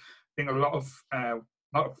comics. I think a lot of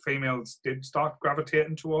females did start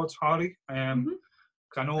gravitating towards Harley. Because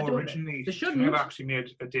I know originally she never actually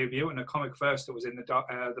made a debut in a comic first. It was in the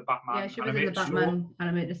Batman. Yeah, she was in the Batman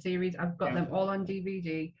animated series. I've got them all on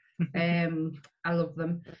DVD. I love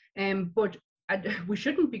them. But we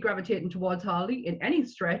shouldn't be gravitating towards Harley in any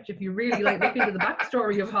stretch. If you really like look into the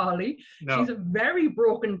backstory of Harley, she's a very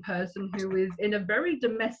broken person who is in a very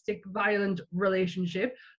domestic, violent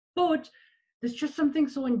relationship. But there's just something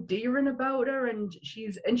so endearing about her, and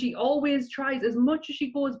she always tries, as much as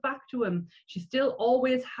she goes back to him, she still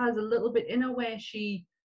always has a little bit in her where she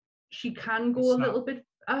can go a little bit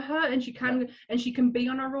and she can be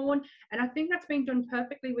on her own, and I think that's being done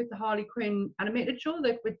perfectly with the Harley Quinn animated show,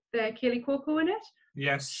 like with Kaylee Cuoco in it.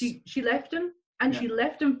 Yes, she left him, and she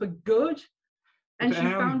left him for good, and she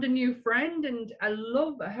found a new friend, and I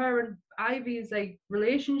love her and Ivy's like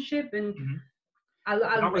relationship, and I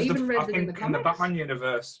even read it in the comics. In the Batman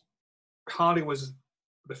universe, Harley was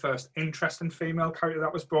the first interesting female character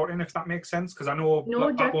that was brought in, if that makes sense, because I know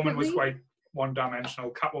Batwoman was quite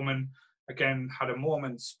one-dimensional. Catwoman again had her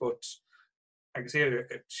moments, but like I say,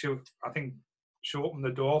 I think she opened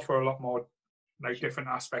the door for a lot more like different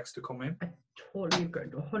aspects to come in. I totally agree,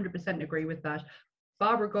 100% agree with that.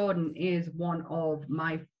 Barbara Gordon is one of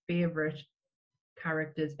my favorite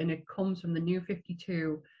characters, and it comes from the New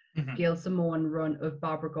 52 Gail Simone run of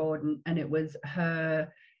Barbara Gordon, and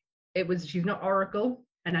she's not Oracle.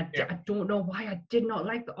 And I don't know why I did not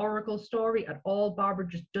like the Oracle story at all. Barbara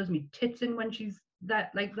just does me tits in when she's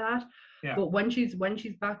like that. Yeah. But when she's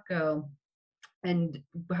Batgirl, and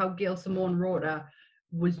how Gail Simone wrote her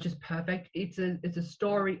was just perfect. It's a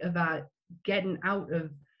story about getting out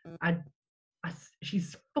of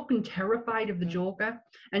she's fucking terrified of the Joker,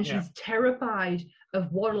 and she's terrified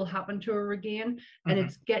of what will happen to her again. And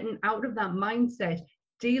it's getting out of that mindset,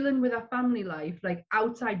 dealing with her family life, like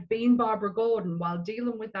outside being Barbara Gordon while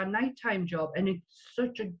dealing with her nighttime job. And it's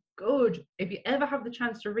such a good, if you ever have the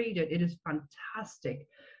chance to read it, it is fantastic.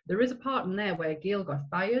 There is a part in there where Gail got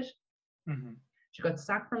fired. She got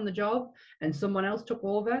sacked from the job and someone else took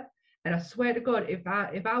over. And I swear to God, if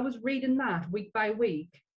I was reading that week by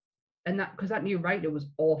week, and that, because that new writer was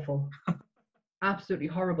awful, absolutely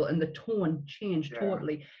horrible, and the tone changed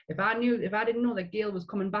totally. If I didn't know that Gail was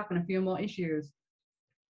coming back on a few more issues,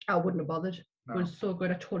 I wouldn't have bothered. No. It was so good.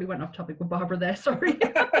 I totally went off topic with Barbara there. Sorry.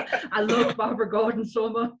 I love Barbara Gordon so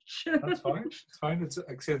much. That's fine. It's fine. It's like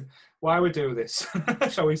I said, why we do this,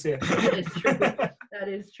 shall we say? That is true. That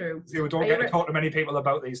is true. See, we don't get to talk to many people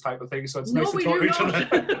about these type of things, so it's nice to talk to each other.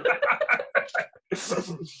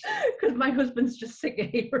 Because my husband's just sick of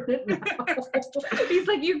hearing it now. He's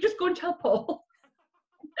like, you just go and tell Paul.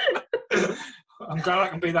 I'm glad I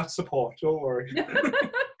can be that support. Don't worry.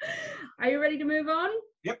 Are you ready to move on?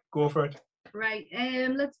 Yep, go for it. Right,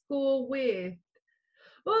 let's go with.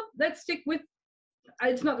 Well, let's stick with.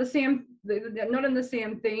 It's not the same, not in the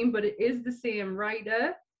same theme, but it is the same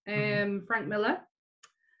writer. Frank Miller.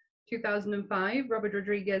 2005, Robert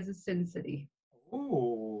Rodriguez's Sin City.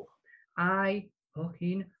 Oh, I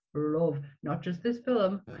fucking love not just this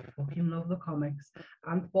film, I fucking love the comics.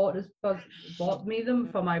 And bought me them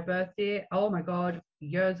for my birthday. Oh my god,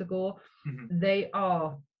 years ago.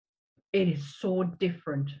 It is so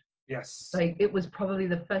different. yes. Like, it was probably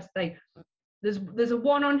the first, like, there's a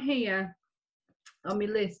one on here on my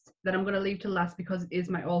list that I'm going to leave to last because it is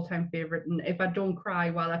my all-time favorite, and if I don't cry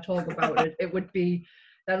while I talk about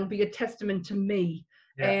that'll be a testament to me.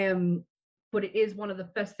 Yeah. But it is one of the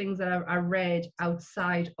first things that I read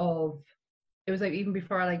outside of, it was like even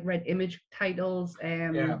before I like read image titles,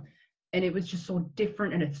 and it was just so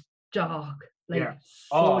different, and it's dark, like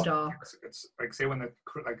dark. It's like, say when they're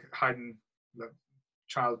like hiding the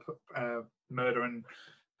child murder and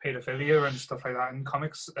pedophilia and stuff like that in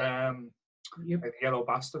comics. Like the Yellow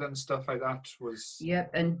Bastard and stuff like that was.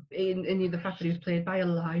 Yep, and in the fact that he was played by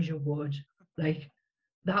Elijah Wood, like,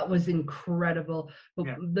 that was incredible. But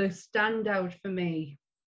the standout for me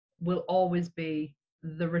will always be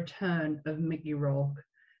the return of Mickey Rourke,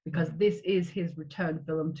 because this is his return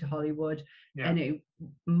film to Hollywood, and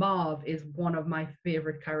Marv is one of my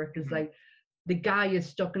favorite characters. Like, the guy is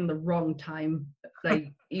stuck in the wrong time.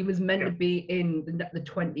 Like, he was meant to be in the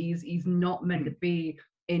 20s. He's not meant to be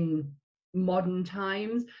in modern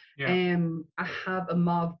times. I have a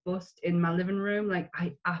Marv bust in my living room. Like,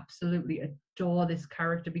 I absolutely adore this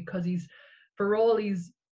character because he's raw,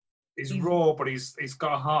 but he's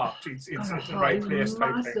got a heart. It's the right place.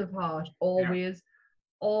 Massive heart.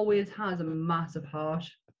 Always has a massive heart.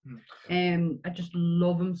 I just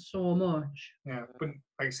love him so much. Yeah, but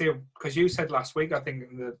like I say, because you said last week, I think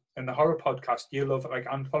in the horror podcast, you love like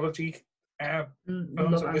anthology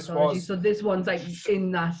films. So this one's like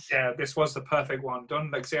in that. Yeah, this was the perfect one done.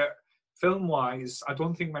 Like, say, film wise, I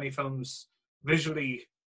don't think many films visually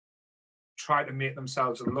try to make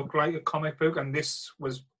themselves look like a comic book, and this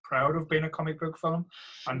was proud of being a comic book film.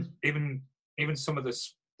 And even some of the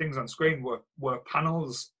things on screen were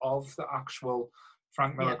panels of the actual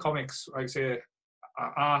Frank Miller comics. Like, say,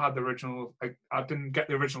 I had the original. Like, I didn't get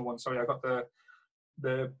the original one. Sorry, I got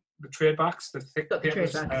the trade backs, the thick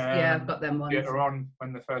papers. I've got them ones. Later on,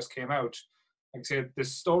 when they first came out, like I say,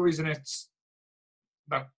 there's stories in it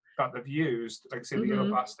that they've used. Like I say, the Yellow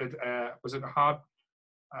Bastard. Was it a hard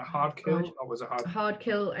kill, or was it hard? Hard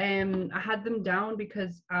kill. I had them down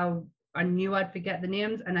because I knew I'd forget the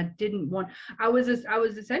names, and I didn't want. I was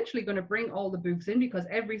essentially going to bring all the books in because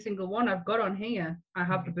every single one I've got on here, I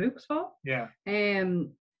have the books for. Yeah.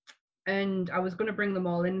 And I was going to bring them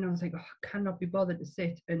all in, and I was like, I cannot be bothered to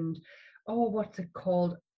sit. And what's it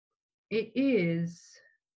called? It is.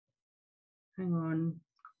 Hang on.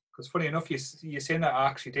 Because funny enough, you're saying that I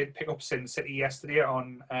actually did pick up Sin City yesterday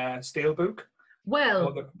on Steelbook.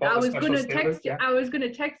 Well, I was going to text you. I was going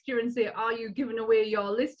to text you and say, "Are you giving away your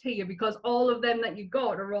list here?" Because all of them that you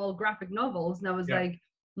got are all graphic novels, and I was like,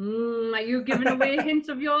 "Are you giving away hints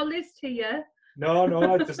of your list here?"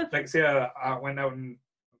 No. Just like, say, I went out and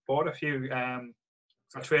bought a few. I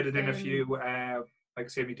traded in a few, like,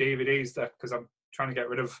 say, my DVDs because I'm trying to get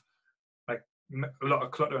rid of like a lot of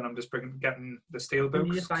clutter, and I'm just getting the Steelbooks.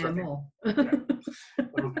 You just buy them all.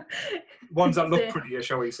 Ones that look prettier,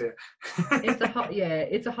 shall we say? It's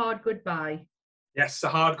a hard goodbye. Yes, a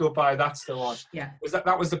hard goodbye. That's the one. Yeah.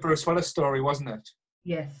 That was the Bruce Willis story, wasn't it?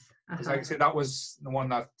 Yes. Because like I say, that was the one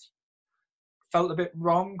that felt a bit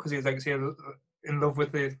wrong because he was, like I say, in love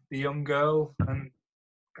with the young girl and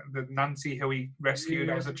the Nancy who he rescued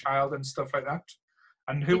as a child and stuff like that.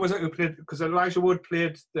 And who was it who played? Because Elijah Wood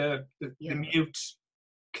played the mute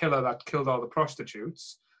killer that killed all the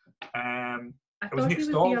prostitutes. It was Nick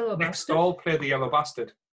Stahl. Nick Stahl played the Yellow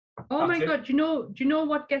Bastard. Oh my God! Do you know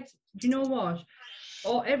what?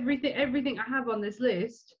 Or everything I have on this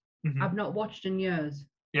list, I've not watched in years.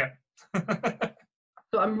 Yeah.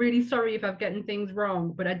 So I'm really sorry if I've gotten things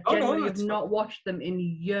wrong, but I generally have not watched them in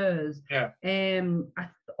years. Yeah. I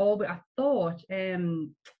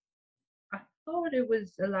thought it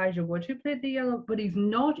was Elijah Wood who played the yellow, but he's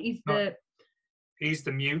not. He's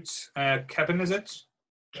the mute. Kevin, is it?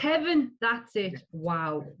 Kevin, that's it.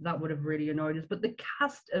 Wow, that would have really annoyed us. But the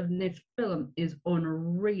cast of this film is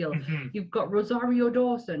unreal. You've got Rosario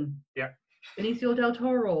Dawson. Yeah. Benicio del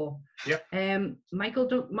Toro. Yeah.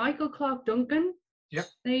 Michael Clarke Duncan. Yep.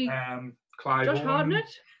 Clive Josh Hartnett.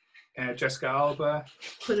 Jessica Alba.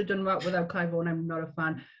 Could have done that without Clive Owen. I'm not a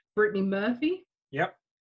fan. Brittany Murphy. Yep.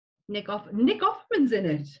 Nick Offerman's in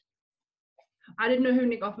it. I didn't know who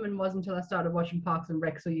Nick Offerman was until I started watching Parks and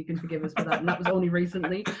Rec, so you can forgive us for that. And that was only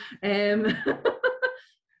recently.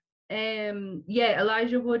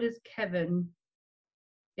 Elijah Wood is Kevin.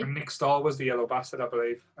 And Nick Stahl was the Yellow Bastard, I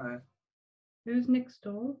believe. Who's Nick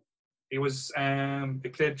Stahl? He was he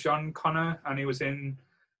played John Connor, and he was in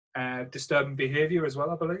Disturbing Behaviour as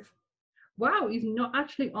well, I believe. Wow, he's not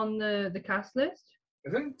actually on the cast list.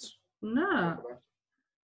 Isn't? No.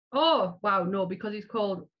 Oh wow, no, because he's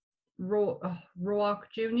called Roark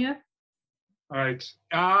Jr. Right.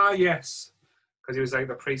 Ah, yes. Because he was like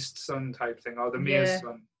the priest's son type thing, or the mayor's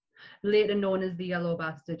son. Later known as the Yellow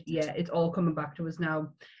Bastard. Yeah, it's all coming back to us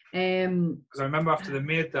now. Because I remember after they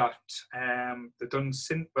made that, they done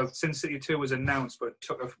Sin City 2 was announced, but it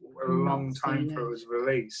took a long time for it was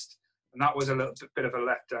released, and that was a little bit of a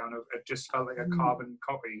letdown. It just felt like a carbon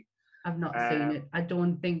copy. I've not seen it. I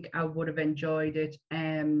don't think I would have enjoyed it,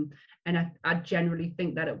 and I generally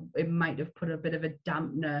think that it might have put a bit of a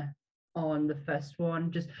dampener on the first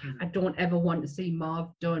one. Just I don't ever want to see Marv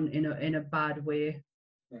done in a bad way.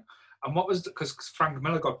 Yeah. And what was because Frank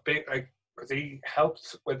Miller got big, like because he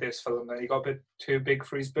helped with this film, and he got a bit too big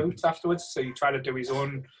for his boots afterwards, so he tried to do his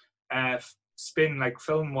own spin, like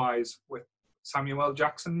film wise, with Samuel L.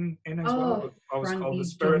 Jackson in as well. I was called The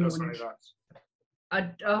Spirit or something like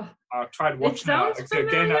that. I tried watching that. Like,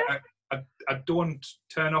 again, I don't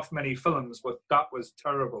turn off many films, but that was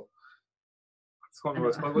terrible.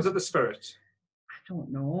 Was it The Spirit? I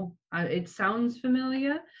don't know. It sounds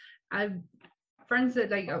familiar. Friends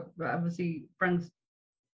that like obviously Frank's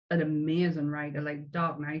an amazing writer. Like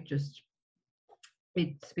Dark Knight, just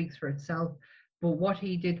it speaks for itself. But what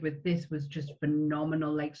he did with this was just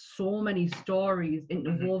phenomenal. Like so many stories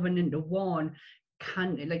interwoven into one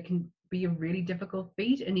can be a really difficult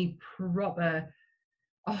feat, and he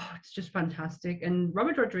it's just fantastic. And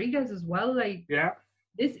Robert Rodriguez as well. Like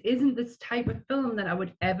this isn't this type of film that I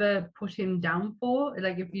would ever put him down for.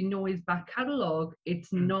 Like if you know his back catalogue,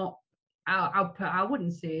 it's not. I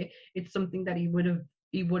wouldn't say it's something that he would have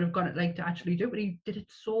got it like to actually do, but he did it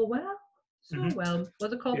so well. Well.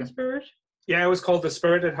 Was it called The Spirit? Yeah, it was called The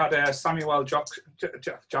Spirit. It had Samuel L. Jackson.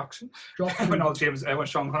 When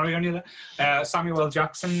Sean Connery on you there. Samuel L.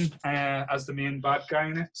 Jackson as the main bad guy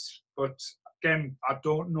in it. But again, I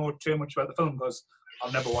don't know too much about the film because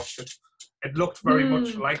I've never watched it. It looked very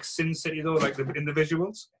much like Sin City though, like in the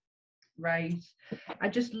visuals. Right. I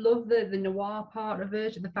just love the noir part of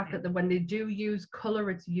it, the fact that when they do use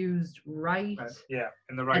colour, it's used right.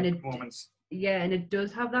 In the right moments. Yeah, and it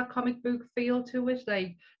does have that comic book feel to it.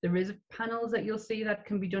 Like there is panels that you'll see that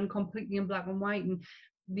can be done completely in black and white, and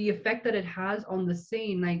the effect that it has on the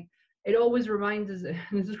scene, like it always reminds us,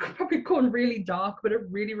 this is probably going really dark, but it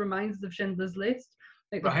really reminds us of Schindler's List.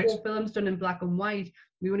 Like the whole film's done in black and white.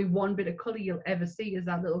 The only one bit of colour you'll ever see is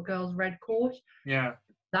that little girl's red coat. Yeah.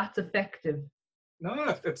 That's effective.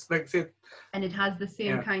 No, it's like and it has the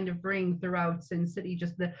same kind of ring throughout Sin City.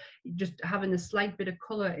 Just having a slight bit of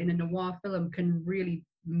colour in a noir film can really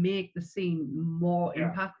make the scene more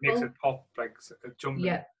impactful. Makes it pop, like jumping.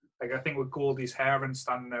 Yeah. Like I think with Goldie's hair and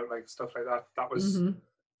standing out, like stuff like that. That was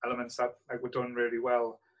elements that like were done really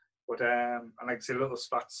well. But and like see little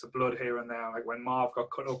spots of blood here and there. Like when Marv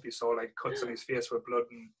got cut up, you saw like cuts on his face with blood,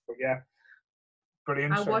 but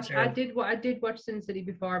brilliant. I did watch Sin City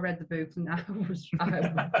before I read the books, and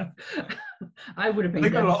I would have been. I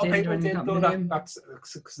think a lot of people did though. That's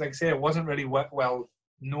because, like I say, it wasn't really well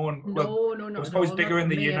known. No, it was always bigger in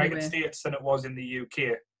the United States than it was in the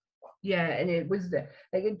UK. Yeah, and it was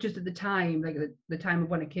just at the time, like the time of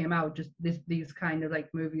when it came out, just these kind of like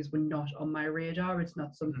movies were not on my radar. It's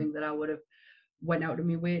not something that I would have went out of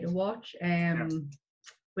my way to watch.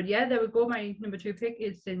 But yeah, there we go. My number 2 pick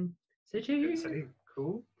is Sin City.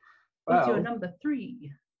 Cool. What's your number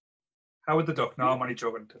 3? Howard the Duck. No, I'm only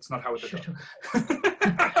joking. It's not Howard the Duck.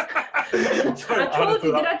 Sorry, I told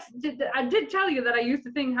you that I did tell you that I used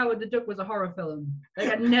to think Howard the Duck was a horror film.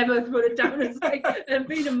 Like I never put it down as like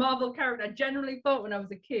being a Marvel character. I generally thought when I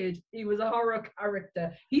was a kid he was a horror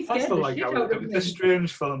character. He scared the shit out of me. It's a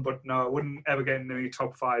strange film, but no, I wouldn't ever get into any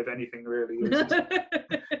top 5 anything really.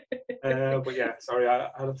 But yeah, sorry, I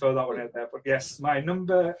had to throw that one out there. But yes,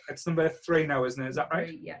 it's number 3 now, isn't it? Is that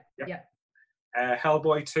right? Yeah.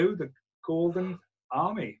 Hellboy 2, The Golden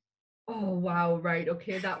Army. Oh wow, right,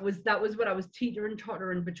 okay, that was what I was teetering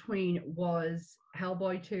tottering between was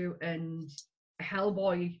Hellboy 2 and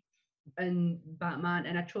Hellboy and Batman,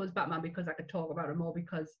 and I chose Batman because I could talk about it more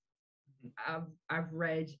because I've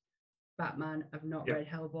read Batman, I've not read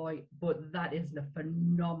Hellboy, but that is a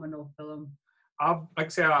phenomenal film. I've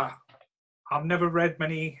never read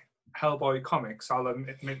many Hellboy comics, I'll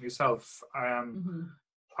admit myself.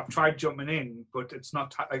 I've tried jumping in, but it's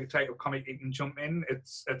not like a type of comic you can jump in.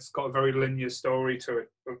 It's got a very linear story to it,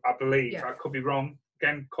 I believe. I could be wrong.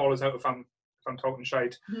 Again, call us out if I'm I'm talking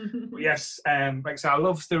shite. But yes, like I say, I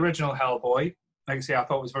love the original Hellboy. Like I say, I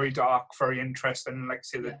thought it was very dark, very interesting. Like I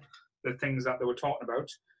say, the things that they were talking about.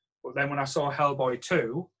 But then when I saw Hellboy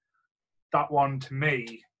 2, that one to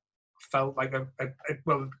me felt like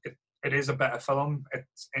it is a better film.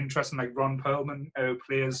 It's interesting. Like Ron Perlman, who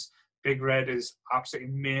plays Big Red, is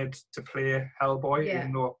absolutely made to play Hellboy,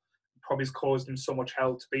 even though it probably has caused him so much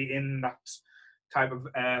hell to be in that type of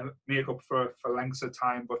makeup for lengths of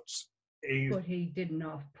time. But he did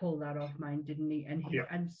not pull that off, mine, didn't he? And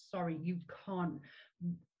I'm sorry, you can't.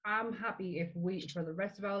 I'm happy if we, for the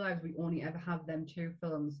rest of our lives, we only ever have them 2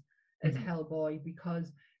 films as Hellboy,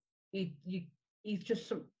 because he's just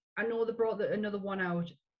some. I know they brought another one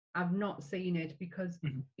out. I've not seen it because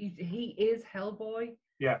he is Hellboy.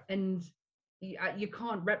 Yeah, and you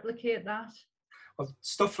can't replicate that. Well,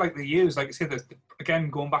 stuff like they use, like I say, again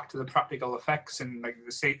going back to the practical effects, and like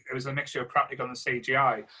it was a mixture of practical and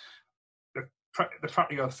CGI. The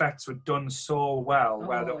practical effects were done so well.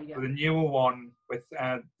 The newer one with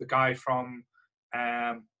the guy from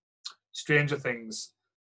Stranger Things,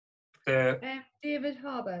 David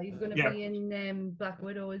Harbour, he's going to be in Black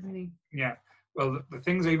Widow, isn't he? Yeah. Well, the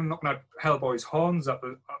things, even looking at Hellboy's horns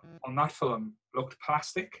on that film, looked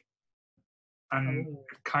plastic, and it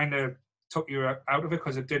kind of took you out of it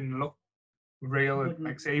because it didn't look real.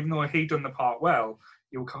 Like say, even though he done the part well,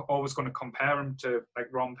 you were always going to compare him to like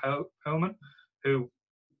Ron Perlman,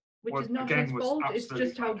 which is not his fault. It's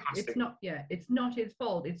just how it's not his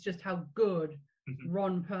fault. It's just how good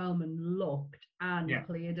Ron Perlman looked and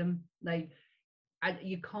played him. Like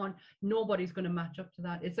you can't. Nobody's going to match up to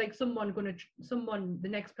that. It's like the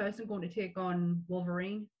next person going to take on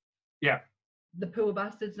Wolverine. Yeah, the poor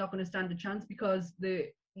bastard's not going to stand a chance because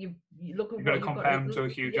you look at you've got to compare him to a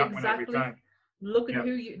Hugh Jackman every time. Look at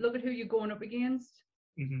who you're going up against.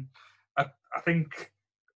 I think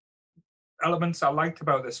elements I liked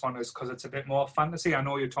about this one is because it's a bit more fantasy. I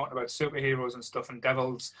know you're talking about superheroes and stuff and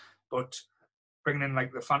devils, but bringing in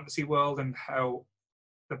like the fantasy world and how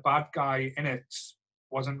the bad guy in it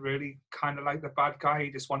wasn't really kind of like the bad guy.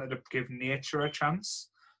 He just wanted to give nature a chance,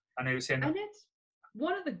 and he was saying, and it's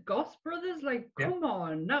one of the Goss brothers. Like, come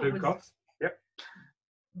on, that was Goss. Yep,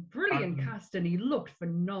 brilliant casting. He looked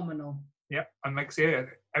phenomenal. Yeah, and like say,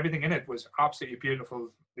 everything in it was absolutely beautifully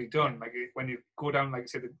done. Like when you go down, like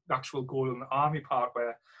say, the actual Golden Army part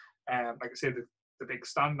where, like I say, the big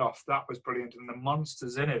standoff, that was brilliant, and the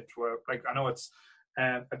monsters in it were like, I know it's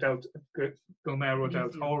Guillermo del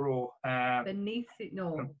Toro.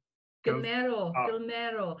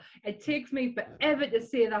 Guillermo. It takes me forever to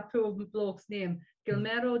say that poor bloke's name,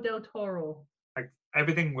 Guillermo del Toro. Like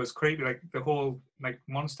everything was creepy. Like the whole like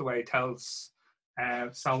monster way tells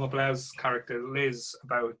Salma Blair's character Liz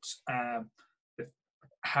about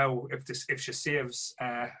how if she saves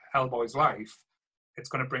Hellboy's life, it's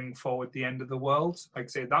going to bring forward the end of the world. Like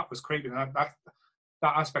say that was creepy. And that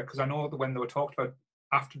aspect, because I know that when they were talked about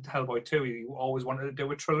after Hellboy 2, he always wanted to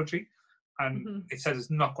do a trilogy, and it says it's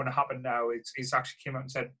not going to happen now. He's actually came out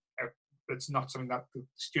and said it's not something that the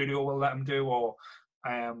studio will let him do, or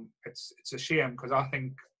it's a shame, because I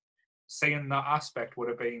think seeing that aspect would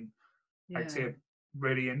have been, I'd say,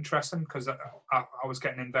 really interesting, because I was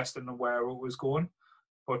getting invested in where it was going.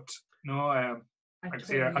 But no, I'd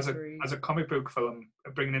say as a comic book film,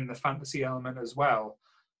 bringing in the fantasy element as well,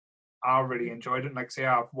 I really enjoyed it. Like say,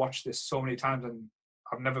 I've watched this so many times and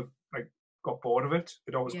I've never like got bored of it.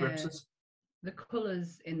 It always grips us. The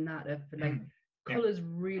colours in that colours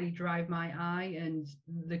really drive my eye, and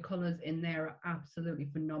the colours in there are absolutely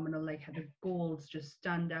phenomenal. Like how the golds just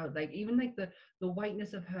stand out. Like even like the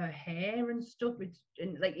whiteness of her hair and stuff. It's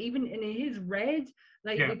like even in his red,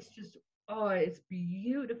 like it's just it's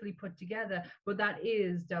beautifully put together. But that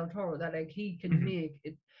is Del Toro. That like he can make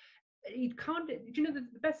it. He can't. You know the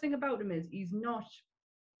best thing about him is he's not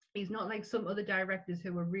like some other directors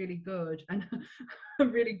who are really good and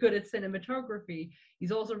really good at cinematography.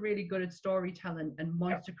 He's also really good at storytelling and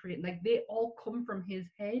monster creating. Like they all come from his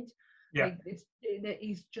head. Like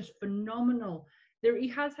he's just phenomenal. He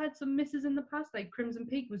has had some misses in the past. Like Crimson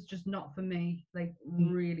Peak was just not for me. Like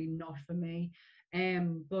really not for me.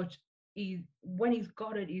 But when he's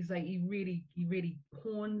got it, he's like he really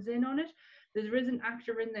hones in on it. There is an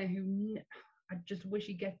actor in there who I just wish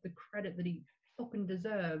he gets the credit that he fucking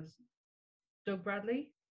deserves. Doug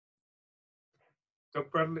Bradley?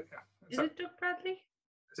 Doug Bradley? Is it Doug Bradley?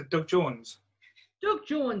 Is it Doug Jones? Doug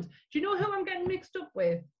Jones. Do you know who I'm getting mixed up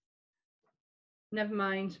with? Never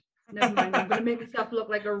mind. I'm going to make myself look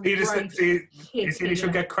like a you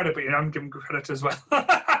should get credit, but I'm giving credit as well.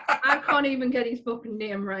 I can't even get his fucking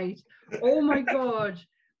name right. Oh my God.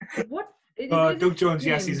 What? Doug Jones,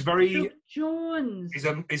 yes, he's very. Doug Jones.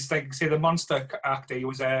 He's like, say, the monster actor. He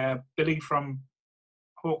was Billy from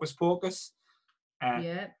Hocus Pocus.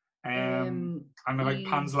 Yeah. And like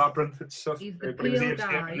Pan's Labyrinth and stuff. He's the But he was pale Abe guy.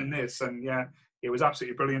 Sapien in this, and yeah, he was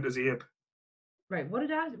absolutely brilliant as Abe. Right. What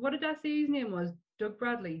did I say his name was? Doug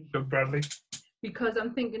Bradley. Doug Bradley. Because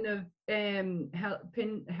I'm thinking of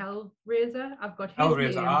Hellraiser. I've got his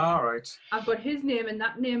Hellraiser. name. Right. I've got his name and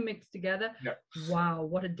that name mixed together. Yeah. Wow,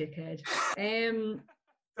 what a dickhead.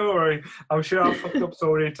 Don't worry. I'm sure I've fucked up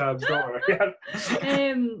so many times. Don't worry.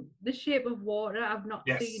 The Shape of Water. I've not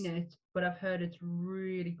Yes. seen it, but I've heard it's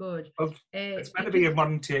really good. Well, it's meant to be a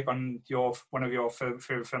modern take on one of your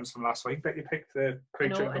favorite films from last week that you picked, The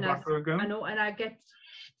Creature of the Black Lagoon. I know, and I get,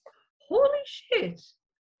 holy shit!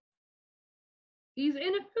 He's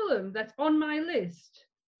in a film that's on my list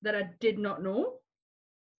that I did not know.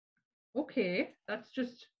 Okay, that's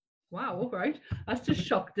just, wow, all right. That's just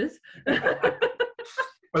shocked us.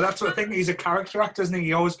 Well, that's what I think. He's a character actor, isn't he?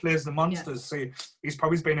 He always plays the monsters. Yeah. So he's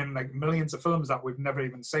probably been in like millions of films that we've never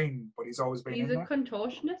even seen, but he's always been in He's a that.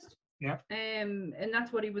 contortionist. Yeah. And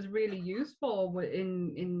that's what he was really used for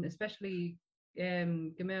in especially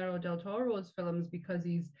Guillermo del Toro's films, because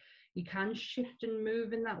he can shift and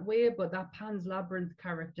move in that way, but that Pan's Labyrinth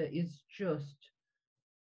character is just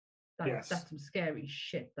that's some scary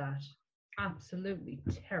shit. That absolutely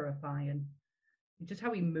terrifying. Just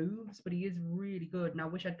how he moves, but he is really good. And I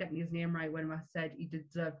wish I'd gotten his name right when I said he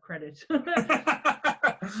deserved credit.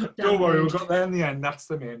 Don't worry, we got there in the end. That's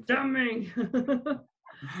the main thing. Damn me.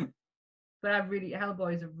 But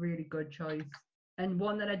Hellboy is a really good choice, and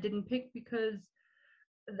one that I didn't pick because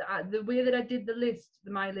the way that I did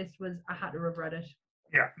my list was I had to have read it.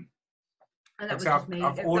 Yeah. And that was just me.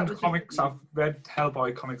 I've owned comics, I've read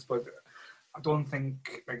Hellboy comics, but I don't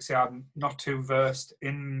think, like I say, I'm not too versed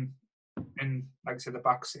in like I say, the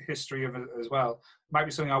back history of it as well. Might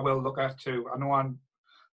be something I will look at too. I know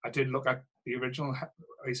I did look at the original,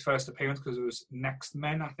 his first appearance, because it was Next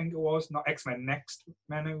Men, I think it was, not X-Men, Next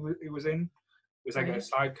Men it was in. It was like a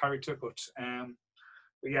side character, but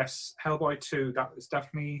yes, Hellboy 2, that was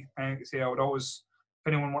definitely, I would always,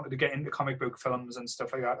 if anyone wanted to get into comic book films and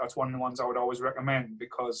stuff like that, that's one of the ones I would always recommend,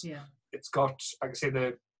 because it's got, like I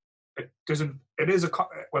say, it is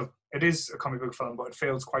a comic book film, but it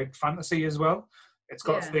feels quite fantasy as well. It's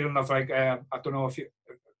got a feeling of like, I don't know if you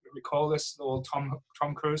recall this old Tom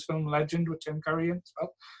Cruise film Legend with Tim Curry as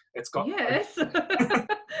well. It's got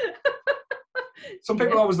some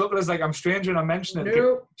people always look at us like I'm strange when I mention it.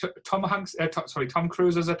 Nope. Tom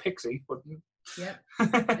Cruise as a pixie, but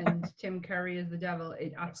and Tim Curry as the devil.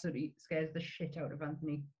 It absolutely scares the shit out of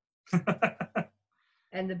Anthony.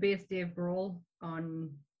 And the bass Dave Grohl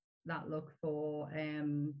on that look for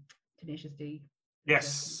Tenacious D.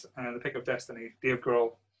 Yes, the Pick of Destiny, Dave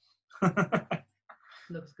Grohl.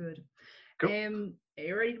 Looks good. Cool. Are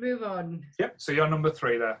you ready to move on? Yep. So you're number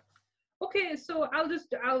 3 there. Okay, so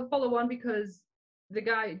I'll follow on, because the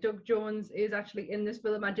guy Doug Jones is actually in this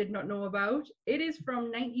film I did not know about. It is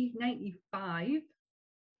from 1995.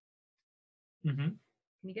 Mm-hmm. Can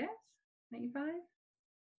you guess? 95?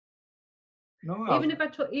 No. Even if I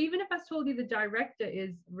told you the director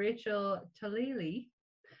is Rachel Talalay,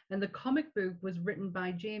 and the comic book was written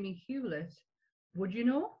by Jamie Hewlett, would you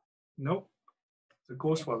know? Nope. It's a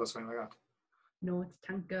Ghost World or something like that. No, it's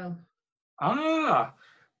Tank Girl.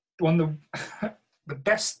 One of the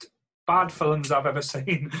best bad films I've ever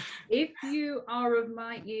seen. If you are of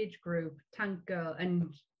my age group, Tank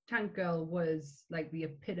Girl was like the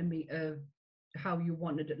epitome of how you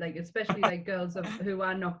wanted it, like especially like girls who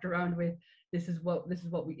I knocked around with. This is what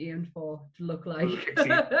we aimed for to look like.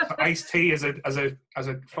 Ice-T as a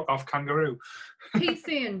fuck off kangaroo.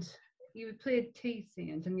 T-Saint. You played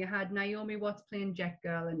T-Saint, and you had Naomi Watts playing Jet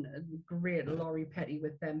Girl, and great Laurie Petty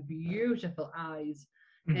with them beautiful eyes,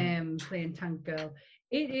 playing Tank Girl.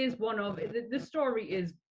 It is one of the story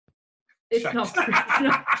is. It's not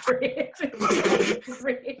great. It's not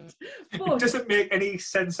great. But it doesn't make any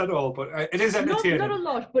sense at all, but it is entertaining. Not a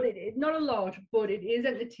lot, but it is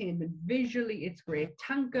entertainment. Visually, it's great.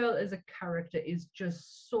 Tank Girl as a character is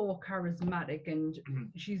just so charismatic, and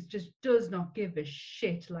she's just does not give a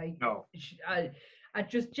shit. Like, no. I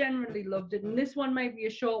just generally loved it. And this one might be a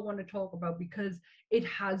short one to talk about, because it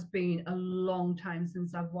has been a long time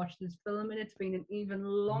since I've watched this film, and it's been an even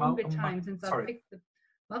longer time since I've picked the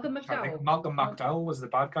Malcolm McDowell. Malcolm McDowell was the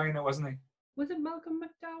bad guy in it, wasn't he? Was it Malcolm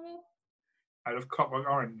McDowell? Out of Clockwork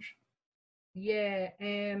Orange. Yeah.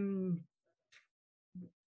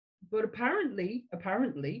 But apparently,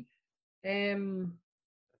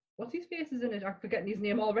 what's his face is in it? I'm forgetting his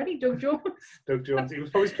name already. Doug Jones. Doug Jones. He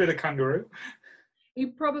was always played a kangaroo. He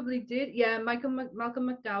probably did. Yeah, Malcolm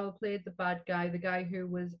McDowell played the bad guy, the guy who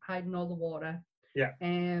was hiding all the water. Yeah.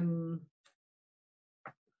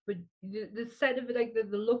 But the set of it, like the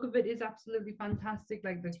look of it, is absolutely fantastic.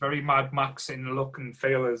 Like it's very Mad Max in look and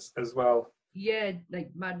feel as well. Yeah,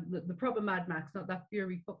 like the proper Mad Max, not that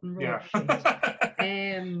Fury fucking road Yeah. shit.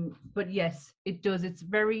 But yes, it does. It's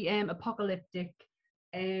very apocalyptic.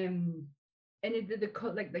 And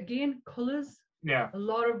like again, colors. Yeah. A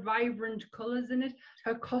lot of vibrant colors in it.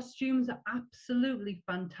 Her costumes are absolutely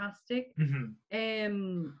fantastic.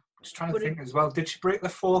 Mm-hmm. Just trying to think as well. Did she break the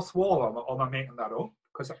fourth wall, or am I making that up?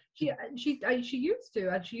 Because she used to,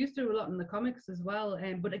 and she used to do a lot in the comics as well.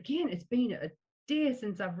 But again, it's been a day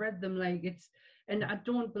since I've read them. Like and I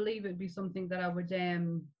don't believe it'd be something that I would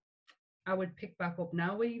pick back up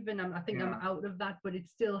now. Even I think I'm out of that, but it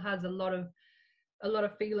still has a lot of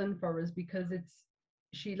feeling for us, because it's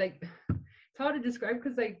hard to describe,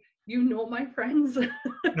 because like, my friends.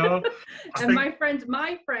 No. And my friends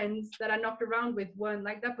that I knocked around with weren't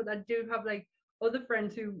like that, but I do have like other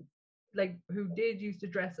friends who did used to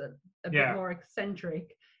dress a bit more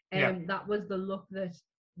eccentric, and that was the look that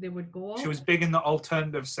they would go off. She was big in the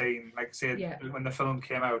alternative scene, like say when the film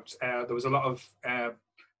came out. There was a lot of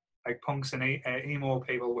like punks and emo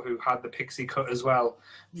people who had the pixie cut as well,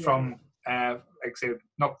 from like say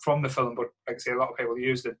not from the film, but like say a lot of people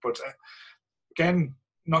used it. But again,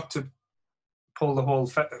 not to pull the whole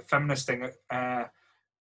feminist thing,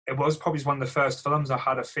 it was probably one of the first films I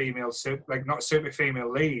had a female not super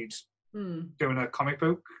female lead doing a comic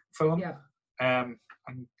book film. And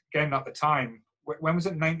again, at the time, when was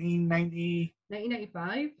it?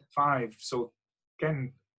 1995. So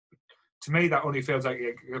again, to me, that only feels like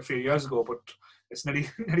a few years ago, but it's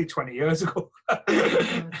nearly 20 years ago,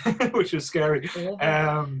 which is scary.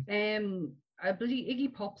 I believe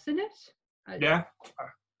Iggy Pop's in it. I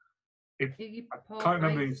can't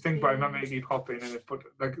remember his thing, but I remember Iggy Pop being in it. But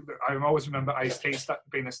like, I always remember Ice-T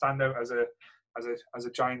being a standout as a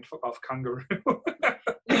giant foot-off kangaroo.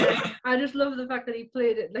 I just love the fact that he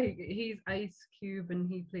played it like he's Ice Cube and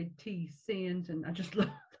he played T Saint, and I just love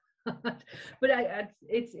that. But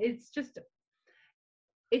it's just,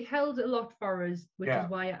 it held a lot for us, which is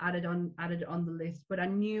why I added it on the list. But I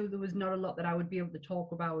knew there was not a lot that I would be able to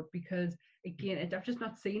talk about, because again, I've just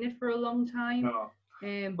not seen it for a long time. No.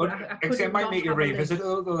 But it might make you revisit it,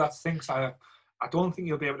 though. That's things I don't think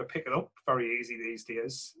you'll be able to pick it up very easy these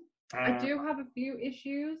days. I do have a few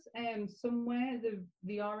issues somewhere.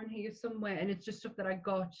 They are in here somewhere, and it's just stuff that I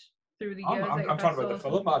got through the years. I'm talking about the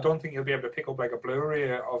film. I don't think you'll be able to pick up like a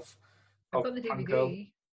Blu-ray of I've got the DVD.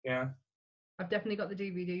 Yeah. I've definitely got the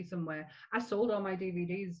DVD somewhere. I sold all my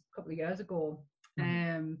DVDs a couple of years ago.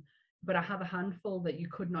 But I have a handful that you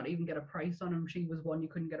could not even get a price on, and she was one you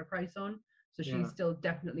couldn't get a price on. So she's still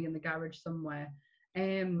definitely in the garage somewhere.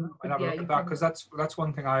 And have a look at that, because that's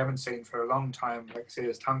one thing I haven't seen for a long time. Like say,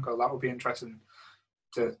 as Tanko, that would be interesting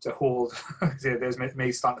to hold. There's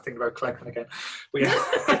me starting to think about collecting again. But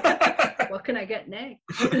yeah. What can I get next?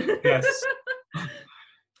 Yes.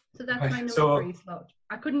 So that's my number 3 slot.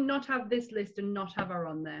 I couldn't not have this list and not have her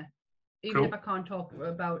on there, even if I can't talk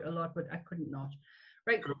about a lot. But I couldn't not.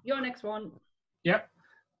 Right, your next one. Yep.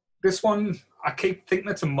 This one, I keep thinking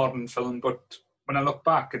it's a modern film, but when I look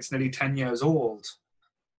back, it's nearly 10 years old.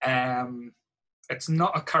 It's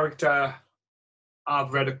not a character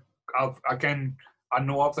I've read. I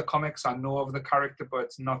know of the comics, I know of the character, but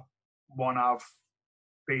it's not one I've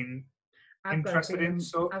been interested in.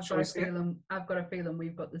 So I've got a feeling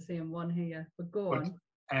we've got the same one here. But go on.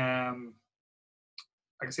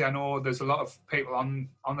 Like I say, I know there's a lot of people on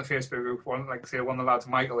the Facebook group. One of the lads,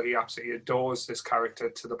 Michael, he absolutely adores this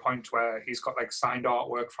character to the point where he's got like signed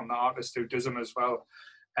artwork from the artist who does him as well.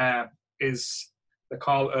 Is the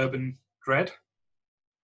Karl Urban Dread,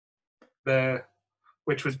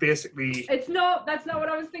 which was basically. That's not what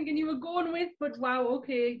I was thinking you were going with, but wow,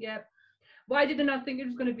 okay, yeah. Why did I not think it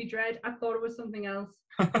was going to be Dread? I thought it was something else.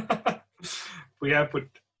 But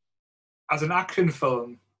as an action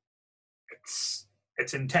film,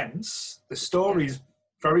 it's intense. The story's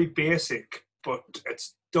very basic, but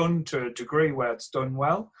it's done to a degree where it's done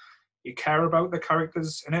well. You care about the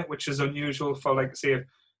characters in it, which is unusual for, like, say,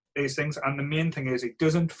 these things. And the main thing is he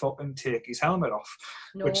doesn't fucking take his helmet off,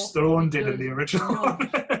 which Stallone did in the original.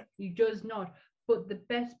 He does not. But the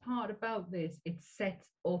best part about this, it sets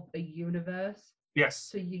up a universe. Yes.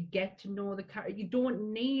 So you get to know the character. You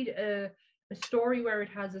don't need a story where it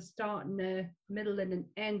has a start and a middle and an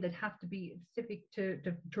end that have to be specific to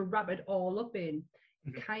wrap it all up in.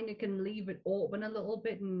 You kind of can leave it open a little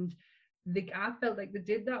bit, and I felt like they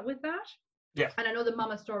did that with that. Yeah. And I know the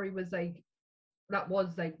Mama story was like, that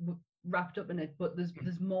was like wrapped up in it, but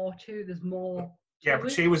there's more too. There's more. Yeah, to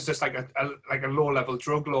but it. she was just like a low-level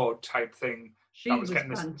drug lord type thing. She was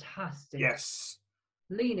fantastic. Yes.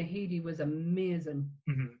 Lena Headey was amazing.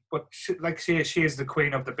 Mm-hmm. But she is the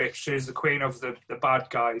queen of the bitch. She is the queen of the bad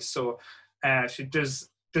guys. So she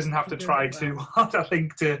doesn't have to try too hard, I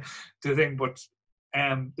think, to think. But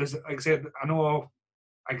there's, like I said, I know,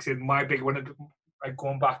 like I said, my big one, like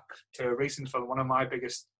going back to a recent film, one of my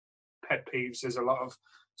biggest pet peeves is a lot of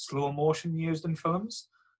slow motion used in films.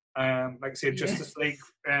 Like I said, Justice League,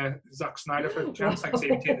 Zack Snyder, for chance, like I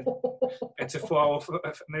said, it's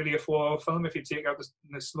nearly a 4-hour film. If you take out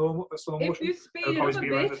the slow motion, if you speed it'll probably be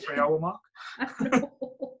around the 3-hour mark. I know,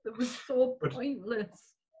 it was so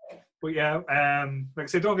pointless. But yeah, like I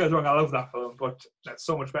said, don't get us wrong, I love that film, but that's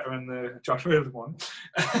so much better than the Josh Whedon one.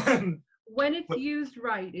 When it's used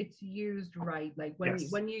right, it's used right. Like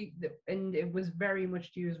when you and it was very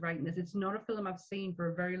much used right in this. It's not a film I've seen for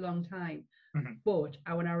a very long time, but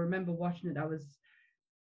when I remember watching it, I was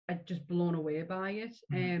just blown away by it.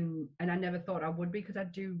 And I never thought I would be, because I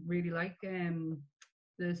do really like the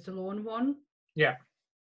Stallone one. Yeah.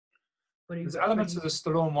 But there's elements of the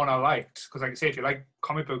Stallone one I liked, because like I say, if you like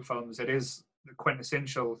comic book films, it is the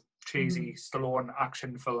quintessential cheesy Stallone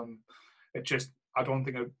action film. It just, I don't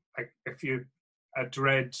think like if you're a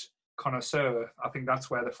Dredd connoisseur, I think that's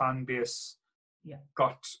where the fan base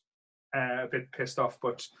got a bit pissed off.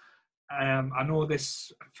 But I know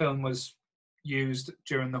this film was used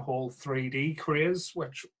during the whole 3D craze,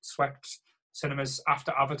 which swept cinemas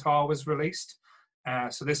after Avatar was released.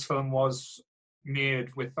 So this film was made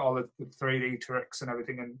with all of the 3D tricks and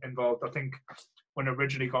everything involved. I think when it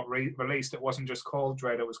originally got released, it wasn't just called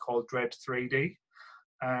Dredd, it was called Dredd 3D.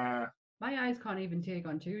 My eyes can't even take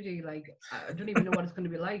on 2D. Like, I don't even know what it's going to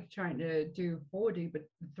be like trying to do 4D, but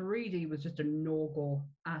 3D was just a no-go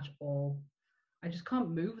at all. I just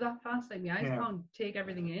can't move that fast. Like, my eyes can't take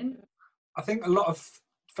everything in. I think a lot of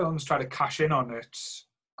films try to cash in on it,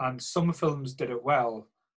 and some films did it well.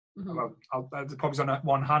 Well, I'll probably on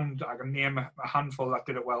one hand, I can name a handful that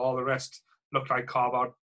did it well. All the rest looked like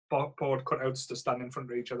cardboard board cutouts to stand in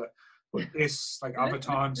front of each other. But this, like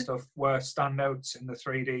Avatar and stuff, were standouts in the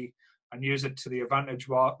 3D and use it to the advantage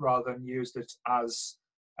rather than used it as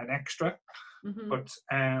an extra. But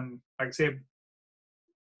like I say,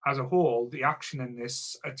 as a whole, the action in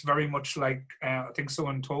this, it's very much like, I think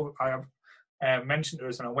someone I have mentioned to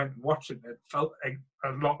us, and I went and watched it, and it felt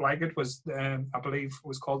a lot like it was, I believe it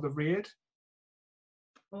was called The Raid.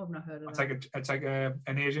 Oh, I've not heard of that. It's like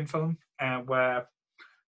an Asian film where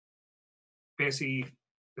basically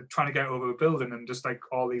they're trying to get over a building, and just like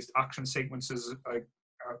all these action sequences are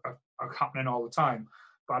happening all the time.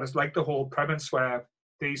 But I just like the whole premise where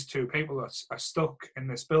these two people are stuck in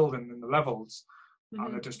this building in the levels,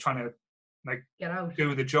 and they're just trying to like get out,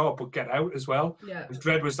 do the job, but get out as well. Yeah. Because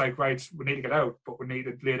Dredd was like, right, we need to get out, but we need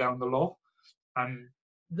to lay down the law. And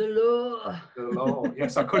the law.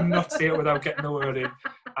 Yes, I could not say it without getting the word in.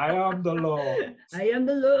 I am the law. I am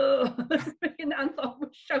the law. And I thought we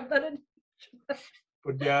shout that in.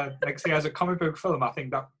 But yeah, like say, as a comic book film, I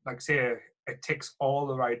think that, like say, it ticks all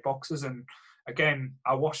the right boxes. And again,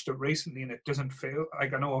 I watched it recently, and it doesn't feel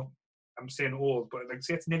like, I know I'm saying old, but like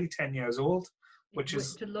say, it's nearly 10 years old, which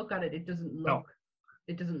is, to look at it, it doesn't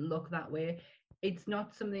look that way. It's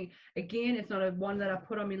not something, again, it's not a one that I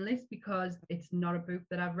put on my list because it's not a book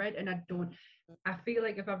that I've read, and I feel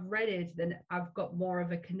like if I've read it, then I've got more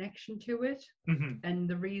of a connection to it. And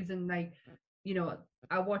the reason, like, you know,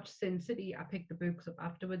 I watched Sin City, I picked the books up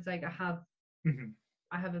afterwards. Like, I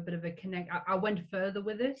have a bit of a connect. I went further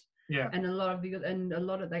with it. Yeah. And a lot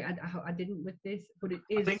of like I didn't with this, but it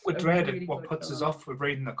is. I think with Dredd, really what puts us off with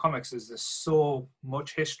reading the comics is there's so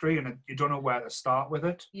much history, and you don't know where to start with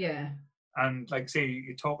it. Yeah. And like, say,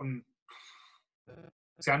 you're talking.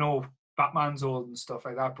 See, I know Batman's old and stuff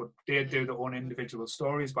like that, but they do their own individual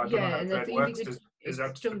stories. But I don't know how Dredd works. Is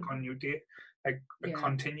that just a continuity, like a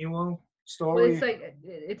continual story? Well, it's like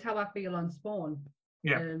it's how I feel on Spawn.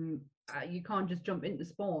 Yeah. You can't just jump into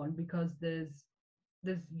Spawn because there's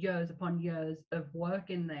years upon years of work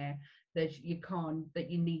in there that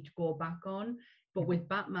you need to go back on. But with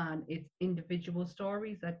Batman, it's individual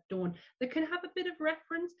stories that can have a bit of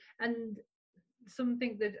reference, and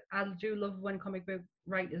something that I do love when comic book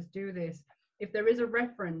writers do this. If there is a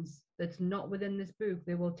reference that's not within this book,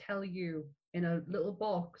 they will tell you in a little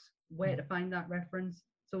box where to find that reference.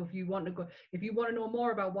 So if you want to know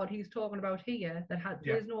more about what he's talking about here, that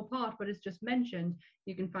plays no part, but it's just mentioned,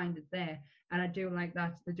 you can find it there. And I do like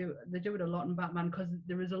that. They do it a lot in Batman because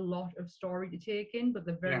there is a lot of story to take in, but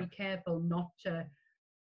they're very careful not to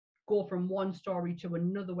go from one story to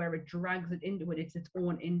another where it drags it into it. It's its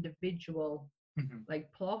own individual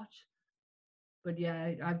like plot. But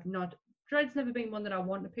yeah, I've not. Dread's never been one that I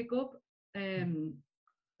want to pick up.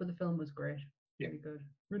 But the film was great. Yeah. Really good.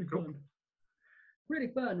 Really Cool. fun. Really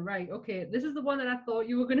fun. Right. Okay. This is the one that I thought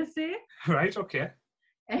you were gonna say. Right. Okay.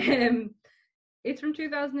 It's from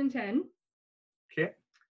 2010. Okay.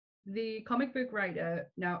 The comic book writer.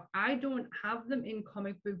 Now, I don't have them in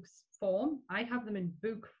comic books form. I have them in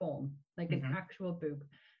book form, like an actual book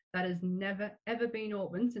that has never ever been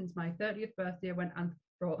opened since my 30th birthday when Anth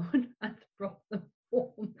brought them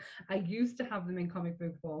home. I used to have them in comic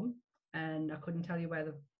book form, and I couldn't tell you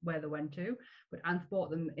where they went to, but Anth bought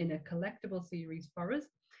them in a collectible series for us.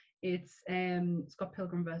 It's Scott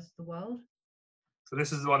Pilgrim versus the World. So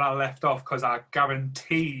this is the one I left off because I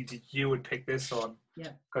guaranteed you would pick this one.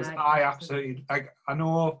 Yeah. Because I absolutely, like, I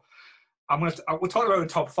know we'll talk about the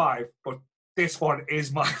top 5, but this one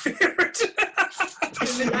is my favorite.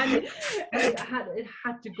 It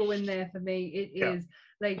had to go in there for me. It is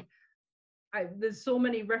like, there's so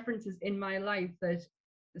many references in my life that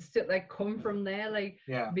still like come from there, like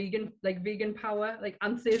vegan power. Like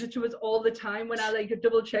Ant says it to us all the time when I like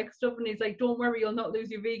double check stuff, and he's like, "Don't worry, you'll not lose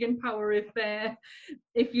your vegan power if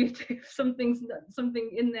you do something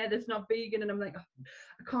in there that's not vegan." And I'm like, oh,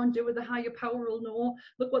 I can't do it. The higher power will know.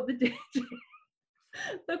 Look what they did.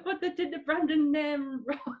 Look what they did to Brandon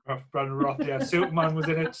Roth. Brandon Roth, yeah. Superman was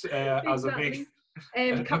in it as a big.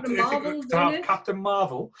 Captain Marvel's in it. Captain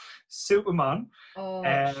Marvel, Superman. Oh,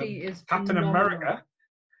 she is Captain phenomenal. America.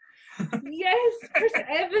 Yes, Chris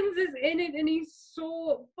Evans is in it, and he's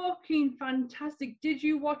so fucking fantastic. Did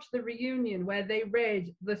you watch the reunion where they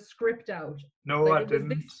read the script out? No, like, I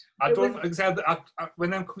didn't. I don't. Exactly.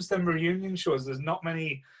 When it comes to them reunion shows, there's not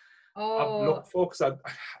many. I've looked for because I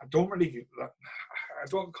don't really.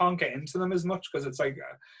 Can't get into them as much because it's like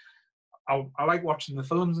I like watching the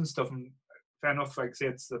films and stuff, and fair enough, like say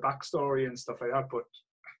it's the backstory and stuff like that, but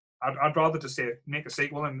I'd rather just say make a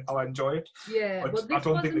sequel and I'll enjoy it. Yeah, but I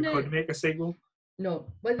don't think they could make a sequel.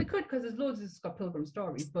 No, well they could because there's loads of Scott Pilgrim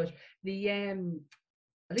stories, but the at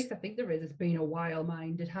least I think there is. It's been a while,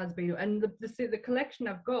 mind. It has been, and the collection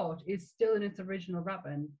I've got is still in its original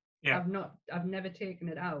wrapping. Yeah, I've never taken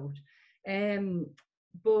it out.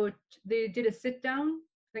 But they did a sit down,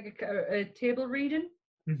 like a table reading,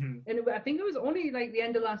 and I think it was only like the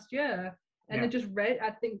end of last year, and they just read.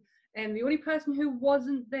 I think. And the only person who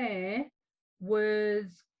wasn't there was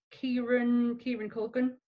Kieran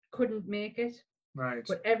Culkin. Couldn't make it. Right.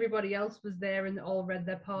 But everybody else was there and all read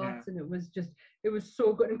their parts, and it was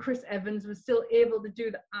so good. And Chris Evans was still able to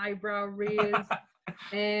do the eyebrow raise.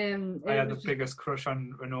 I had the biggest crush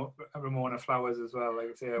on Ramona Flowers as well.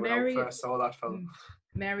 Like when I first saw that film.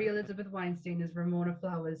 Mary Elizabeth Weinstein is Ramona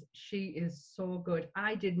Flowers. She is so good.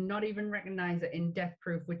 I did not even recognize her in Death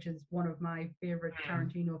Proof, which is one of my favorite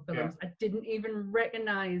Tarantino films. I didn't even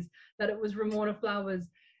recognize that it was Ramona Flowers.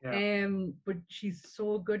 But she's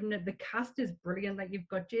so good in it. The cast is brilliant. Like you've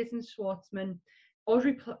got Jason Schwartzman,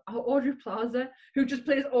 Audrey Plaza, who just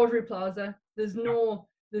plays Audrey Plaza. There's no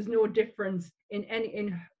difference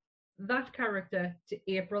in that character to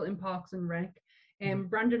April in Parks and Rec.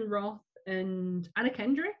 Brandon Roth and Anna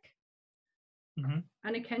Kendrick.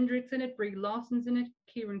 Anna Kendrick's in it. Brie Larson's in it.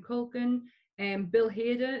 Kieran Culkin. Bill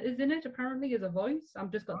Hader is in it, apparently, as a voice.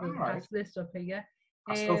 I've just got the cast list up here.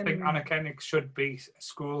 I still think Anna Kendrick should be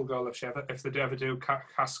Squirrel Girl if they ever do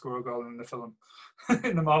cast Squirrel Girl in the film,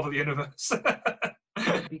 in the Marvel Universe.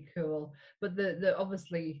 That'd be cool. But the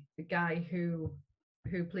obviously the guy who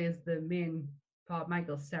plays the main part,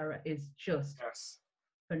 Michael Cera, is just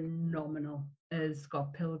phenomenal as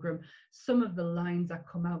Scott Pilgrim. Some of the lines that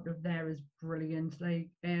come out of there is brilliant. Like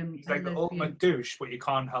he's like the ultimate douche, but you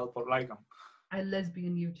can't help but like him. I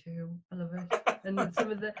lesbian you too. I love it. And then some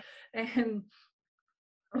of the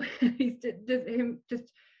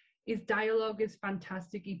his dialogue is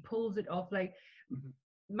fantastic. He pulls it off. Like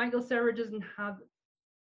Michael Cera doesn't have.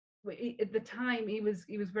 At the time, he was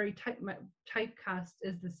very typecast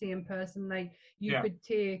as the same person. Like you could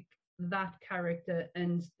take that character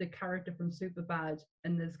and the character from Superbad,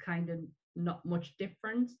 and there's kind of not much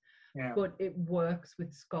difference. But it works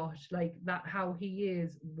with Scott. Like that, how he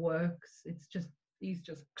is works. He's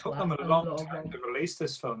just took them a long time to release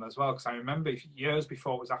this film as well, because I remember years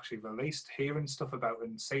before it was actually released, hearing stuff about it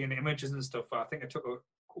and seeing images and stuff. But I think it took a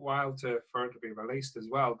while for it to be released as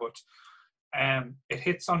well. But it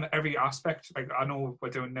hits on every aspect. Like I know we're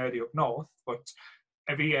doing Nerdy Up North, but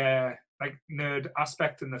every like nerd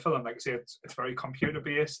aspect in the film, like I say, it's very computer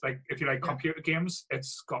based. Like if you like computer games,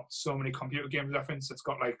 it's got so many computer game references. It's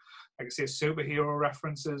got like I say superhero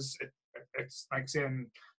references. It's like saying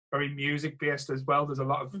very music based as well. There's a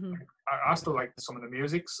lot of Mhm. I still like some of the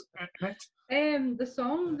music's in it. The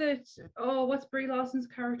song that what's Brie Larson's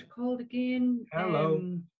character called again?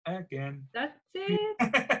 Hello again. That's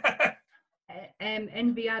it.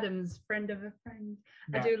 Envy Adams, friend of a friend.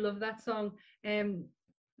 I Yeah. do love that song.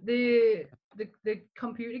 The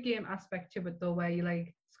computer game aspect to it though, where you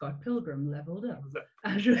like Scott Pilgrim leveled up.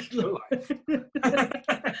 I just love it.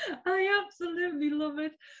 I absolutely love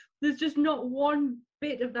it. There's just not one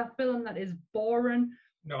bit of that film that is boring.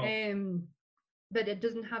 No. That it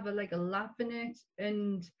doesn't have a laugh in it,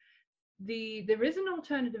 and there is an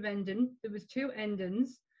alternative ending. There was two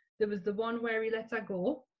endings. There was the one where he lets her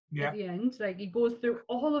go at the end, like he goes through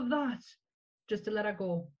all of that just to let her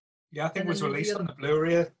go. Yeah, I think it was released on the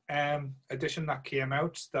Blu-ray edition that came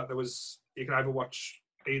out. That there was you could either watch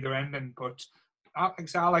either ending, but I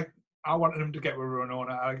wanted him to get with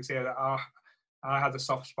Winona. Like I say, I had a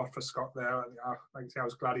soft spot for Scott there. Like I say, I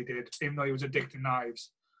was glad he did, even though he was addicted to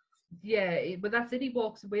knives. Yeah, but that's it. He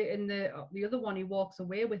walks away in the other one. He walks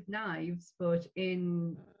away with knives, but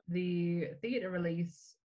in the theater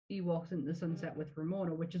release, he walks into the sunset with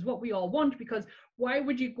Ramona, which is what we all want. Because why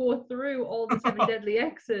would you go through all the 7 deadly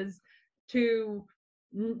X's to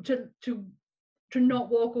not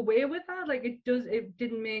walk away with that? Like it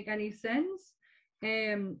didn't make any sense.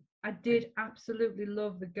 I did absolutely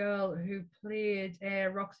love the girl who played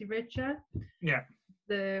Roxy Richer. Yeah,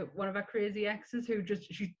 one of our crazy exes who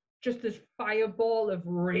she's just this fireball of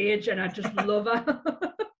rage, and I just love her.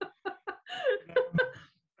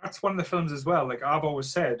 That's one of the films as well. Like I've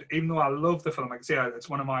always said, even though I love the film, like I say, it's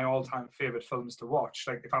one of my all-time favorite films to watch.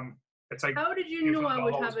 Like it's like. How did you know I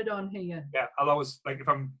would have it on here? Yeah, I'll always if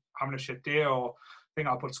I'm having a shit day or thing,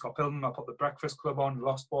 I'll put Scott Pilgrim, I'll put The Breakfast Club on,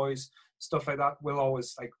 Lost Boys, stuff like that. We'll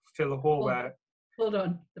always fill a hole where. Hold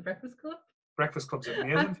on, The Breakfast Club. Breakfast Club's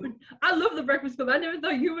amazing. I love The Breakfast Club. I never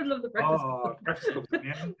thought you would love The Breakfast Club. Breakfast Club's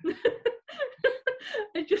amazing.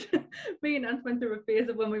 It just me and Ant went through a phase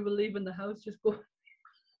of when we were leaving the house, just go.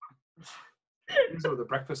 The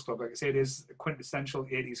Breakfast Club, like I say, it is a quintessential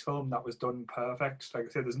 80s film that was done perfect. Like I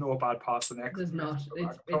say, there's no bad parts in it. There's not.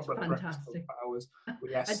 It's fantastic.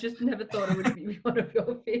 Yes. I just never thought it would be one of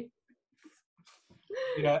your favorites.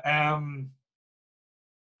 Yeah.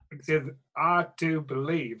 I do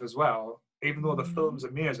believe as well, even though the film's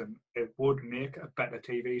amazing, it would make a better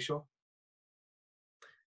TV show.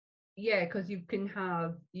 Yeah, because you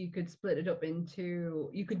could split it up into,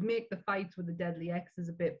 you could make the fights with the Deadly X's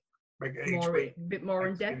a bit more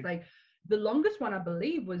in depth. Like the longest one I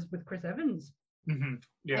believe was with Chris Evans. Mm-hmm.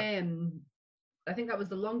 Yeah. I think that was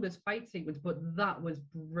the longest fight sequence, but that was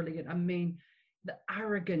brilliant. I mean, the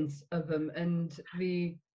arrogance of him and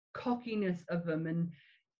the cockiness of him, and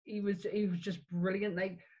he was just brilliant.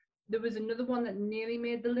 Like there was another one that nearly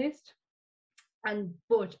made the list,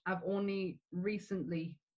 but I've only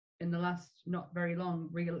recently, in the last not very long,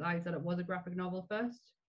 realized that it was a graphic novel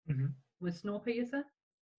first. Mm-hmm. With Snowpiercer.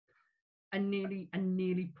 I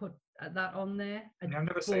nearly put that on there. I've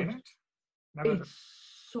never seen it. It's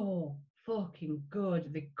so fucking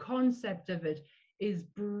good. The concept of it is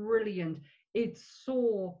brilliant. It's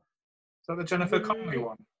so. Is that the Jennifer Connelly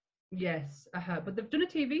one? Yes, I have. But they've done a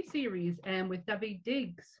TV series with Daveed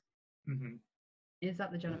Diggs. Mm-hmm. Is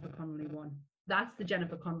that the Jennifer Connelly one? That's the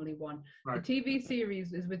Jennifer Connelly one. Right. The TV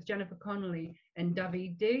series is with Jennifer Connelly and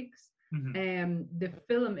Daveed Diggs. Mm-hmm. The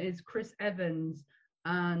film is Chris Evans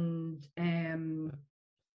and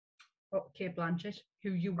Cate Blanchett,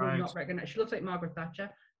 who you will not recognize. She looks like Margaret Thatcher.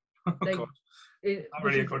 Like, God. Not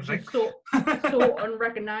really a good thing. So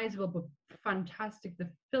unrecognizable, but fantastic. The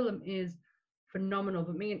film is phenomenal.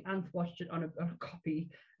 But me and Anth watched it on a copy,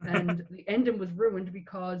 and the ending was ruined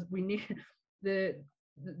because we needed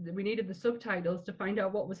the subtitles to find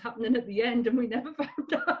out what was happening at the end, and we never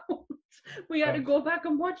found out. We had to go back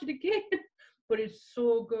and watch it again. But it's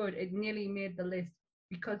so good. It nearly made the list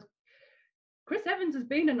because Chris Evans has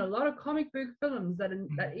been in a lot of comic book films that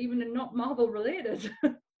even are not Marvel related.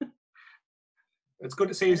 It's good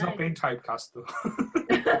to see he's not being typecast though.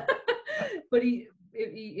 But he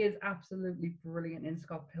is absolutely brilliant in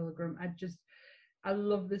Scott Pilgrim. I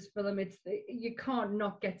love this film. You can't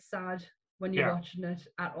not get sad when you're watching it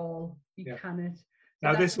at all. You cannot. So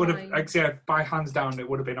now this would have, like I said, by hands down, it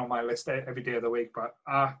would have been on my list every day of the week. But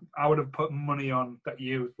I would have put money on that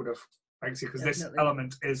you would have, like I say, because this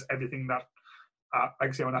element is everything that, like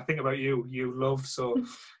I say, when I think about you love. So,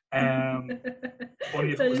 only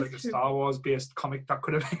if it was like a Star Wars based comic that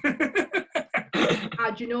could have.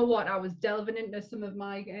 Do you know what? I was delving into some of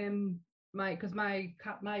my my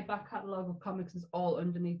back catalogue of comics is all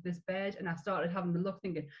underneath this bed, and I started having the look,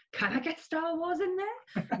 thinking, can I get Star Wars in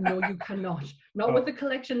there? No, you cannot. Not with the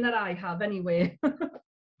collection that I have, anyway.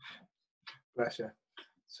 Bless you.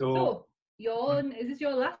 So is this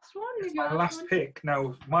your last one? It's my last pick.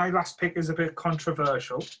 Now, my last pick is a bit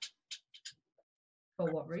controversial. For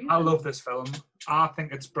what reason? I love this film. I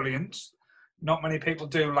think it's brilliant. Not many people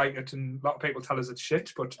do like it, and a lot of people tell us it's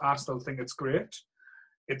shit, but I still think it's great.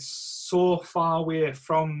 It's so far away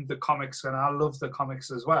from the comics, and I love the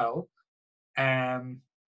comics as well. A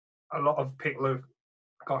lot of people have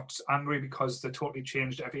got angry because they totally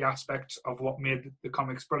changed every aspect of what made the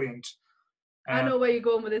comics brilliant. I know where you're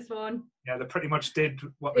going with this one. Yeah, they pretty much did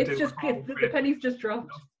what they did. The penny's just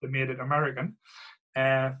dropped. They made it American.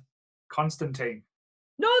 Constantine.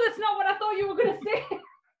 No, that's not what I thought you were going to say.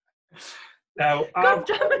 Now, I've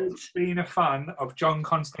always been a fan of John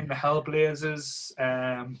Constantine, the Hellblazers,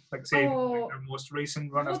 like I say, their most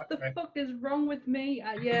recent run. What the fuck is wrong with me?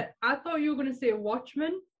 Yeah, I thought you were going to say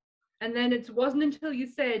Watchmen, and then it wasn't until you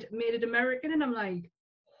said made it American, and I'm like,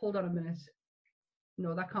 hold on a minute.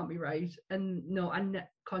 No, that can't be right. And no,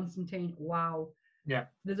 Constantine, wow. Yeah.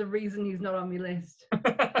 There's a reason he's not on my list.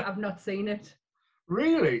 I've not seen it.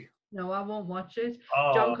 Really? No, I won't watch it.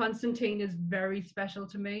 Oh. John Constantine is very special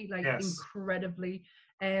to me, like yes. Incredibly.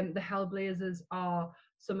 The Hellblazers are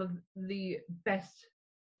some of the best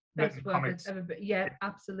work that's ever been. Yeah,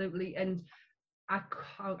 absolutely. And I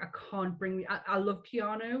can't bring me. I love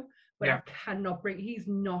Keanu, but I cannot bring. He's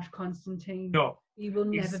not Constantine. No, he will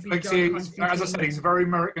never be. Like John Constantine. As I said, he's very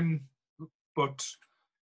American, but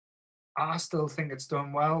I still think it's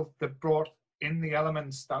done well. They brought in the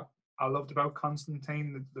elements that I loved about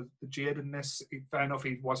Constantine, the jadedness. Fair enough,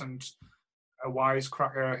 he wasn't a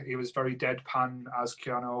wisecracker. He was very deadpan, as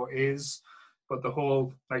Keanu is. But the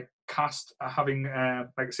whole cast having,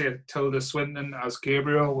 like I say, Tilda Swinton as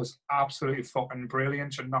Gabriel was absolutely fucking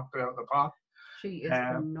brilliant. She knocked it out of the park. She is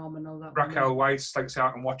phenomenal. That Raquel Weisz, like I say,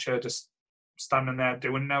 I can watch her just standing there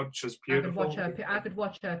doing now. She's beautiful. I could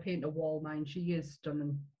watch her paint a wall, man. She is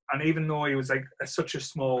stunning. And even though he was such a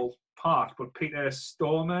small part, but Peter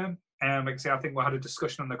Stormare, like I say, I think we had a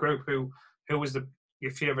discussion on the group who was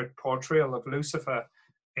your favourite portrayal of Lucifer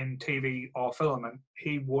in TV or film, and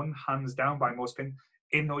he won hands down by most people,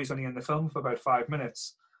 even though he's only in the film for about 5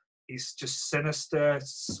 minutes. He's just sinister,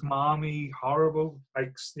 smarmy, horrible,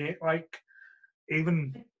 snake-like.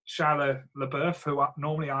 Even Shia LaBeouf, who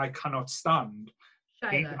normally I cannot stand,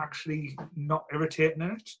 he's actually not irritating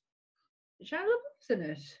in it. Shia LaBeouf's in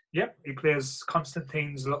it? Yep, he plays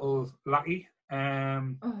Constantine's little lackey.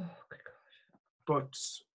 Oh, good God. But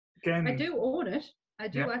again, I do own it. I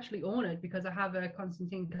do actually own it because I have a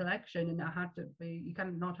Constantine collection, and I had to be. You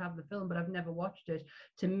can not have the film, but I've never watched it.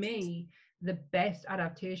 To me, the best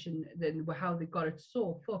adaptation, how they got it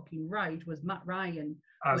so fucking right, was Matt Ryan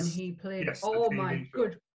when he played. Yes, oh my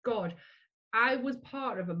good God! I was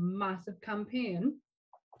part of a massive campaign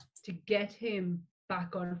to get him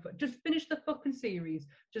back on foot. Just finish the fucking series.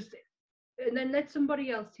 And then let somebody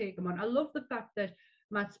else take him on. I love the fact that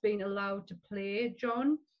Matt's been allowed to play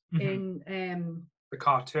John in the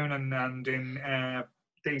cartoon and in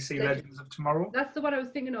DC Legends of Tomorrow. That's the one I was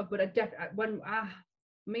thinking of. But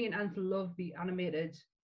me and Ant love the animated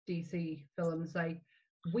DC films.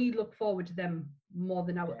 We look forward to them more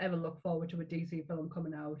than I will ever look forward to a DC film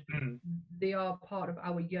coming out. They are part of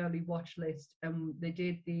our yearly watch list. They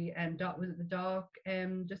did the Dark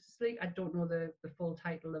Justice League? I don't know the full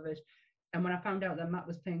title of it. And when I found out that Matt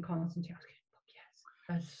was playing Constantine, I was like,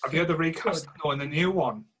 fuck yes. Have you heard the recast in the new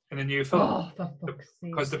one, in the new film? Oh, for fuck's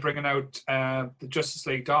sake. Because they're bringing out the Justice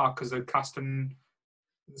League Dark, because they're casting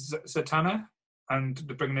Zatanna, and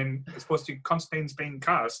they're bringing in, it's supposed to be Constantine's being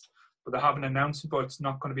cast, but they haven't announced it, but it's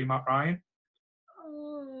not going to be Matt Ryan.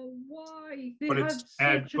 Oh, why? They had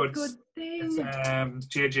such a good thing. It's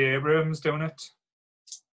J.J. Abrams doing it.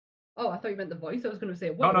 Oh, I thought you meant the voice. I was going to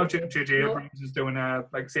say, what? No, J.J. Abrams is doing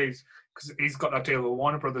because he's got that deal with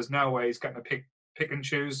Warner Brothers now, where he's getting to pick and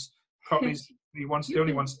choose properties he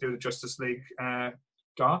only wants to do the Justice League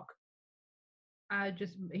Dark.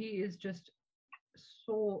 He is just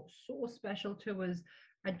so special to us.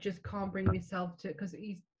 I just can't bring myself to, because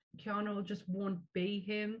Keanu just won't be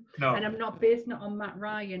him. No. And I'm not basing it on Matt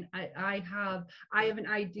Ryan. I have an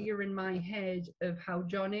idea in my head of how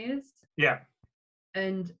John is. Yeah.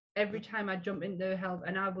 And every time I jump into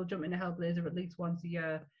and I will jump into Hellblazer at least once a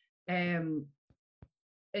year, and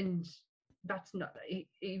that's not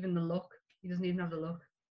even the look. He doesn't even have the look.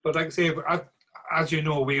 But like I say, as you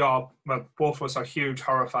know, both of us are huge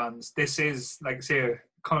horror fans. This is, like I say,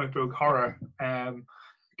 comic book horror. Again,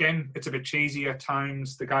 again, it's a bit cheesy at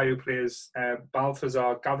times. The guy who plays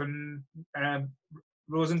Balthazar, Gavin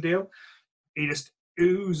Rosendale, he just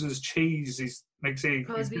oozes cheese. He's like say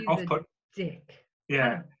Because he's he's off a put. dick.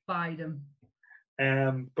 Yeah. Can't abide him.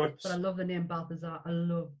 But I love the name Balthazar. I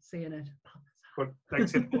love seeing it. Balthazar. But like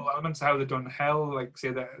say, all elements of how they've done Hell, like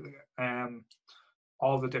say that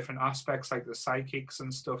all the different aspects, like the psychics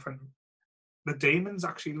and stuff, and the demons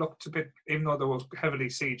actually looked a bit, even though they were heavily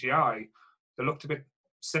CGI, they looked a bit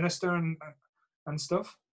sinister and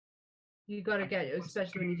stuff. You got to get it,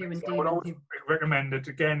 especially when you're doing I would demons. always recommend it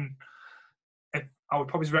again. I would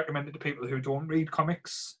probably recommend it to people who don't read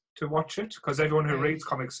comics to watch it, because everyone who reads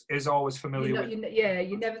comics is always familiar with.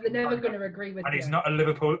 They're never going to agree with. And he's not a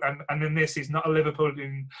Liverpool, and in this, he's not a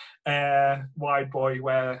Liverpoolian wide boy.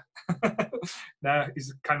 Where no,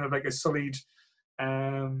 he's kind of like a sullied,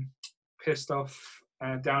 pissed off,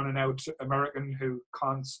 down and out American who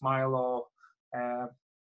can't smile or,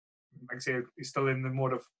 like I say, he's still in the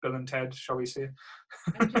mode of Bill and Ted, shall we say?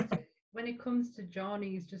 And just, when it comes to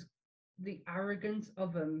Johnny, he's just the arrogance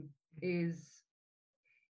of him is.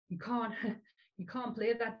 You can't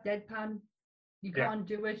play that deadpan. You can't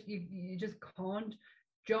do it. You just can't.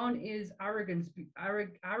 John is arrogant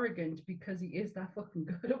because he is that fucking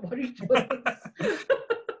good at what he does.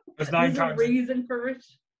 There's a reason for it.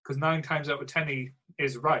 Because 9 times out of 10 he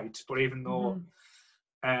is right, but even though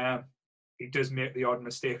he does make the odd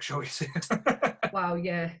mistake, shall we say? Wow,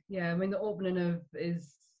 yeah. I mean, the opening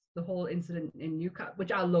is the whole incident in Newcastle,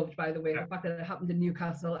 which I loved, by the way. The fact that it happened in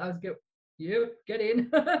Newcastle, I was good. Yep, get in.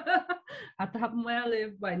 Had to happen where I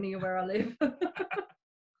live, near where I live.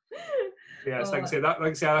 Yeah, it's like I say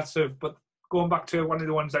that's but going back to one of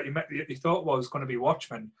the ones that you thought was going to be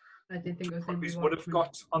Watchmen. I did think it was going to be would have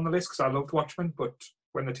got on the list because I loved Watchmen, but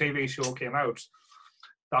when the TV show came out,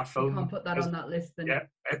 that film you can't put that on that list. Then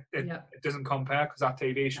it doesn't compare, because that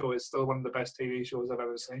TV show is still one of the best TV shows I've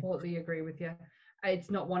ever seen. Totally agree with you.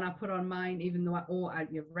 It's not one I put on mine, even though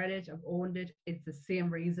you've read it, I've owned it. It's the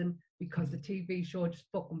same reason, because the TV show just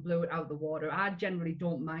fucking blew it out the water. I generally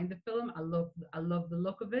don't mind the film. I love the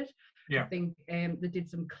look of it. Yeah. I think they did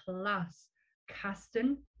some class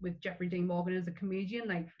casting with Jeffrey Dean Morgan as a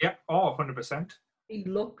comedian. 100%. He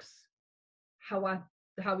looks how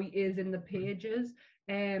he is in the pages.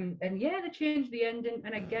 And they changed the ending,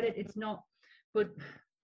 and I get it. It's not, but.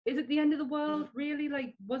 Is it the end of the world, really?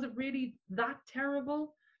 Was it really that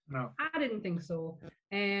terrible? No. I didn't think so.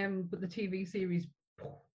 But the TV series...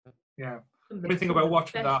 Yeah. The only thing about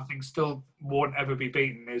Watchmen that I think still won't ever be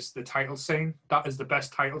beaten is the title scene. That is the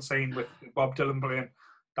best title scene with Bob Dylan playing.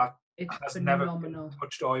 That has phenomenal. Never been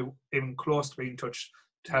touched or even close to being touched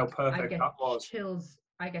to how perfect that was.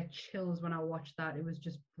 I get chills when I watch that. It was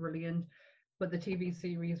just brilliant. But the TV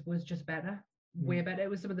series was just better. Way better. It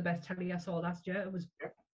was some of the best telly I saw last year. It was...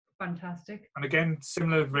 fantastic. And again,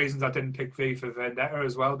 similar reasons I didn't pick V for Vendetta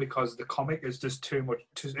as well, because the comic is just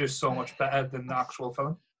is so much better than the actual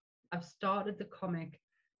film. I've started the comic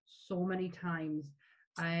so many times.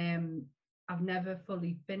 I've never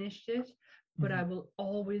fully finished it, but I will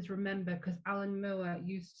always remember, because Alan Moore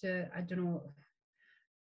used to, I don't know,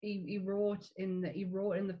 he wrote in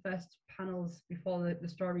the first panels before the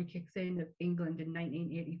story kicks in of England in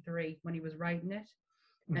 1983 when he was writing it.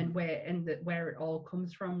 And where it all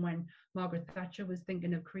comes from, when Margaret Thatcher was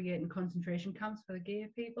thinking of creating concentration camps for the gay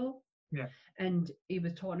people. Yeah. And he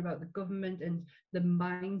was talking about the government and the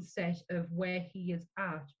mindset of where he is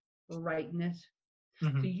at writing it.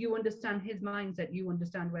 So you understand his mindset, you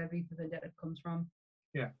understand where V for Vendetta comes from.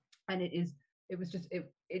 Yeah. And I'm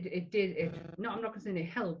not going to say it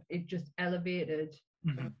helped, it just elevated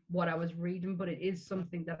what I was reading, but it is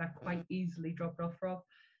something that I quite easily dropped off from.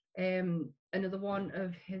 Another one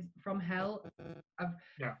of his, From Hell.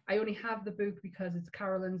 I only have the book because it's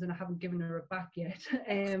Carolyn's and I haven't given her it back yet.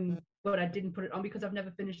 But I didn't put it on because I've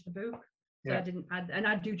never finished the book. So I didn't add, and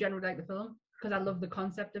I do generally like the film because I love the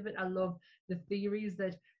concept of it. I love the theories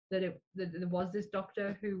that there was this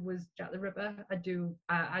doctor who was Jack the Ripper.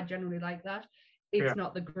 I generally like that. It's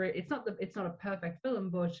not a perfect film,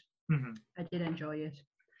 but I did enjoy it.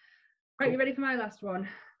 Right, you ready for my last one?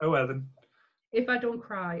 Oh well then. If I Don't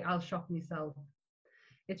Cry, I'll Shock Myself.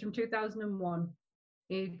 It's from 2001.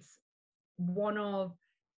 It's one of,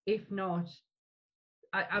 if not,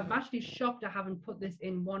 I'm actually shocked I haven't put this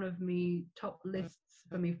in one of my top lists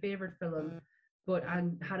for my favourite film, but I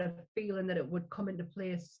had a feeling that it would come into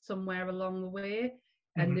place somewhere along the way,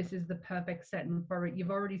 and this is the perfect setting for it.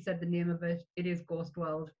 You've already said the name of it. It is Ghost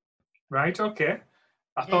World. Right, okay.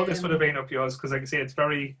 I thought this would have been up yours because, like I say, it's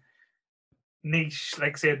very... niche,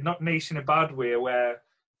 like I said, not niche in a bad way, where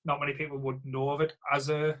not many people would know of it as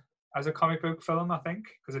a as a comic book film, I think,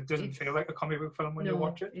 because it doesn't It's, feel like a comic book film when you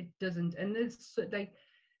watch it. it doesn't. And there's like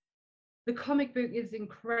the comic book is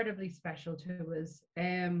incredibly special to us.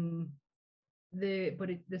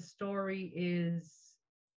 The story is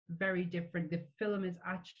very different. The film is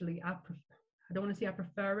actually I don't want to say I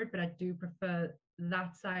prefer it, but I do prefer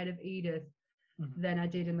that side of Edith than I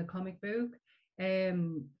did in the comic book.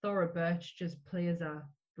 Thora Birch just plays her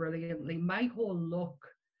brilliantly. My whole look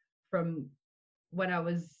from when I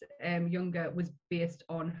was younger was based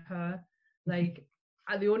on her. Like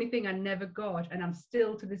the only thing I never got, and I'm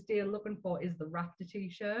still to this day looking for, is the Raptor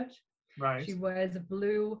t-shirt. Right. She wears a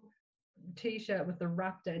blue t-shirt with the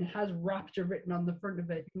Raptor and it has Raptor written on the front of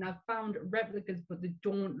it. And I've found replicas, but they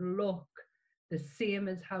don't look the same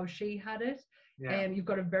as how she had it. Yeah. You've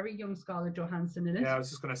got a very young Scarlett Johansson in it. Yeah, I was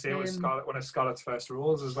just going to say it was Scarlett, one of Scarlett's first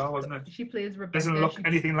roles as well, wasn't it? She plays Rebecca. Doesn't look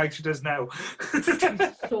anything like she does now.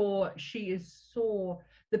 She is so.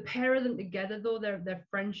 The pair of them together, though, their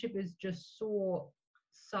friendship is just so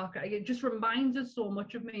sarcastic. It just reminds us so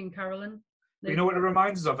much of me and Carolyn. You know what it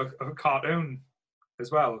reminds us of a cartoon as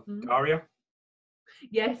well, Daria.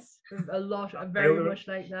 Yes, a lot, very much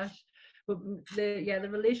like that. But the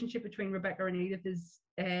relationship between Rebecca and Edith is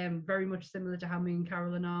very much similar to how me and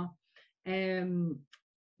Carolyn are.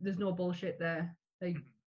 There's no bullshit there. Like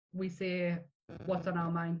we say what's on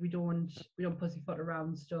our mind. We don't pussyfoot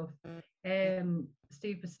around stuff.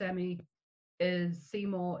 Steve Buscemi is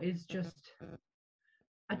Seymour is just.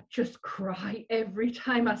 I just cry every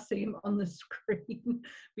time I see him on the screen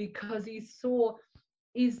because he's so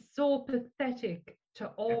pathetic to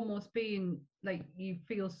almost being like you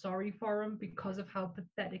feel sorry for him because of how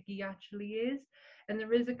pathetic he actually is. And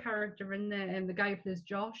there is a character in there, and the guy who plays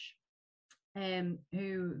Josh,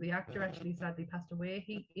 who the actor actually sadly passed away.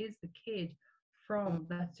 He is the kid from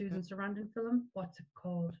that Susan Sarandon film. What's it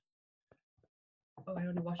called? Oh, I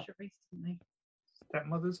only watched it recently.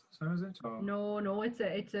 Stepmothers, is it? Or? No, it's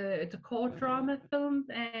a court drama film.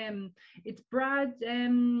 It's Brad.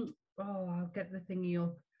 I'll get the thingy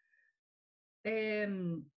up.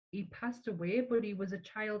 He passed away, but he was a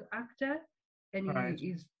child actor, and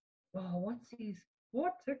he's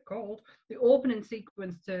what's it called? The opening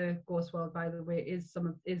sequence to Ghost World, by the way, is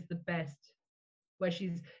the best, where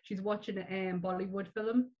she's watching a Bollywood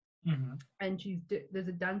film, and there's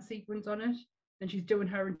a dance sequence on it, and she's doing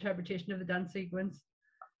her interpretation of the dance sequence,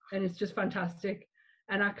 and it's just fantastic.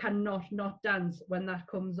 And I cannot not dance when that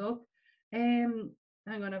comes up. Hang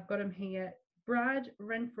on, I've got him here. Brad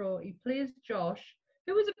Renfro. He plays Josh,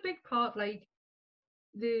 who was a big part. Like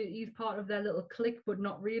he's part of their little clique, but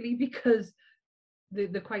not really, because they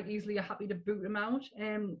quite easily are happy to boot him out.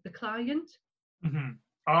 The Client.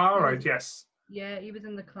 All right. Yes. Yeah, he was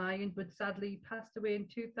in The Client, but sadly passed away in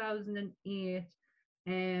 2008.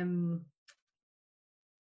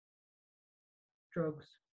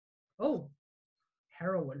 Drugs. Oh,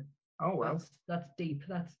 heroin. Oh well. That's deep.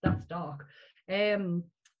 That's dark.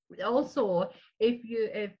 Also,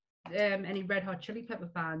 if any Red Hot Chili Pepper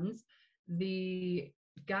fans, the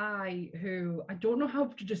guy who I don't know how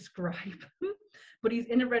to describe him, but he's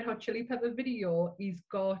in a Red Hot Chili Pepper video. He's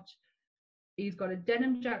got a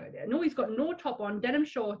denim jacket. No, he's got no top on, denim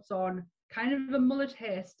shorts on, kind of a mullet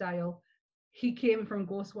hairstyle. He came from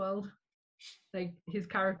Ghost World. Like his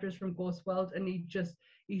character's from Ghost World, and he's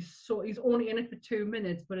only in it for 2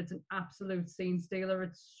 minutes, but it's an absolute scene stealer.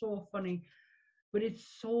 It's so funny, but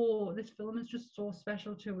this film is just so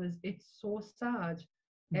special to us. It's so sad,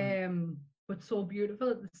 but so beautiful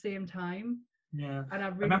at the same time. Yeah, and I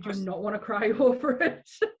really do not want to cry over it.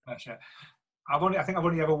 I think I've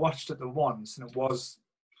only ever watched it the once, and it was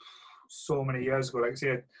so many years ago. Like I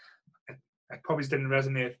say, it probably didn't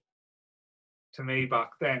resonate to me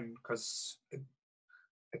back then because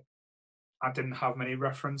I didn't have many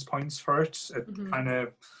reference points for it. It kind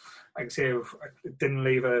of, like I say, it didn't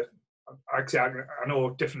leave a. Actually, I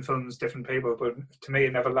know different films, different people, but to me,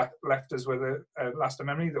 it never left us with a lasting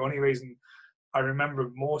memory. The only reason I remember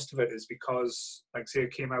most of it is because, like, say,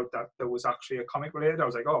 it came out that there was actually a comic related. I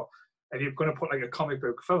was like, oh, if you're going to put like a comic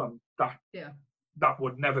book film, that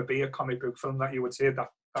would never be a comic book film that you would say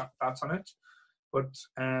that's on it. But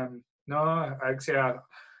no, like I say,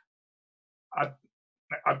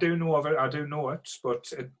 I do know of it. I do know it,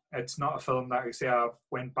 but it's not a film that I say I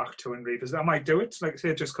went back to and revisit. I might do it, like I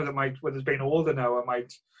say, just because it might. When it's been older now, I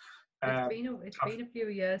might. It's been a few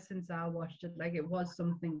years since I watched it. Like it was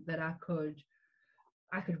something that I could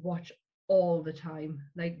watch all the time,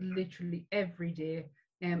 like literally every day.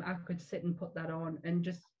 I could sit and put that on and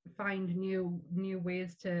just find new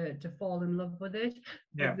ways to fall in love with it.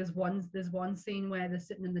 Yeah. Like there's one scene where they're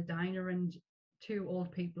sitting in the diner and two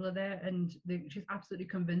old people are there, and she's absolutely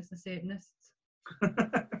convinced the Satanists.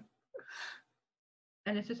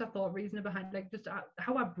 And it's just a thought reasoning behind, like, just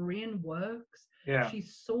how our brain works. Yeah.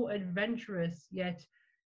 She's so adventurous, yet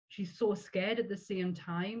she's so scared at the same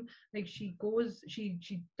time. Like, she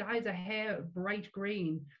dyes her hair bright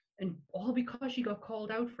green, and all because she got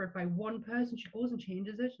called out for it by one person, she goes and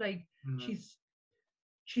changes it. Like, she's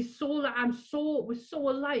so, we're so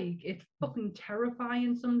alike. It's fucking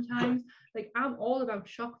terrifying sometimes. Like, I'm all about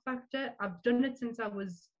shock factor. I've done it since I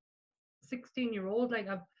was 16-year-old. Like,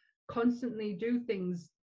 I've constantly do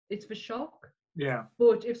things, it's for shock. Yeah.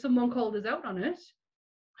 But if someone called us out on it,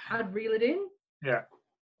 I'd reel it in. Yeah.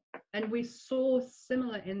 And we're so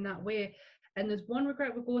similar in that way. And there's one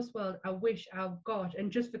regret with Ghost World I wish I've got, and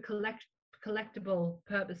just for collectible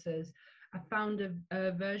purposes, I found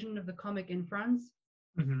a version of the comic in France,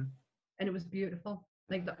 and it was beautiful,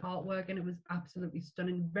 like the artwork, and it was absolutely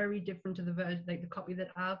stunning. Very different to the version, like the copy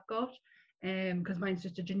that I've got, because mine's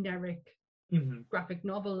just a generic graphic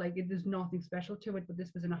novel. Like, there's nothing special to it, but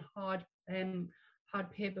this was in a hard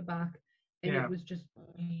paperback, and it was just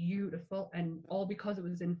beautiful, and all because it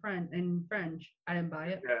was in French. I didn't buy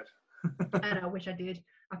it. And I wish I did.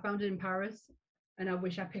 I found it in Paris, and I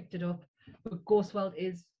wish I picked it up. But Ghost World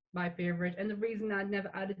is my favorite, and the reason I never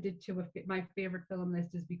added it to my favorite film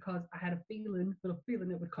list is because I had a feeling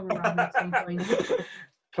it would come around at some point.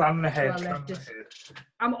 Planning ahead.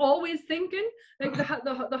 I'm always thinking, like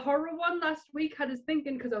the horror one last week had us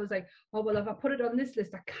thinking, because I was like, oh well, if I put it on this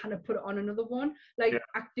list, I kind of put it on another one. Like,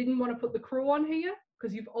 I didn't want to put The Crow on here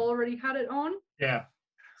because you've already had it on. Yeah.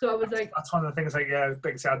 So I was that's one of the things, like,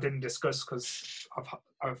 I didn't discuss, because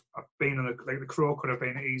I've been on The Crow could have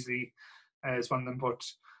been easy as one of them, but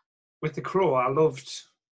with The Crow, I loved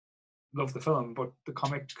the film, but the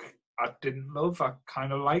comic I didn't love. I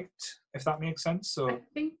kind of liked, if that makes sense. So I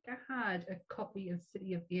think I had a copy of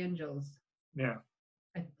City of Angels. Yeah.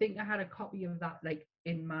 I think I had a copy of that, like,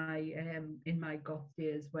 in my goth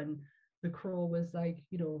days, when The Crow was like,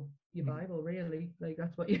 your Bible, really. Like,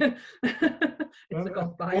 that's what you. It's the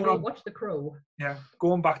goth Bible. Watch The Crow. Yeah,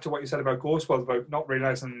 going back to what you said about Ghost World, about not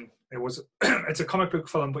realizing it was it's a comic book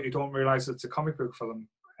film, but you don't realize it's a comic book film.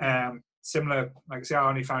 Similar, like I say, I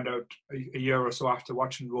only found out a year or so after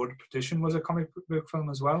watching Road to Perdition was a comic book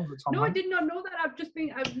film as well. No, I did not know that. I've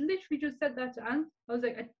literally just said that to Anne. I was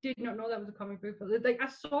like, I did not know that was a comic book film. Like, I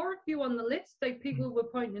saw a few on the list, like, people were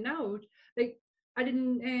pointing out. Like, I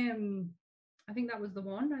didn't, I think that was the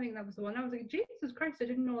one. I was like, Jesus Christ, I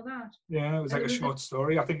didn't know that. Yeah, it was like a short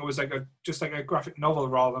story. I think it was like just like a graphic novel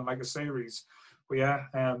rather than like a series. But yeah,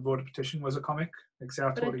 Road to Perdition was a comic.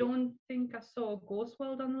 But I don't think I saw Ghost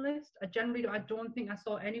World on the list. I don't think I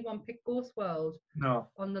saw anyone pick Ghost World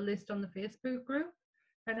on the list on the Facebook group.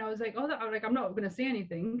 And I was like, I'm not going to say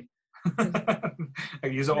anything.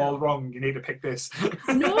 Like, you're all wrong. You need to pick this.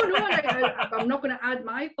 No, I'm not going to add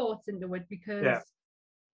my thoughts into it, because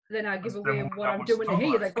then I give away what I'm doing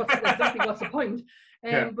here. Like, what's the point?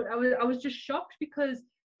 But I was just shocked, because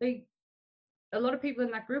a lot of people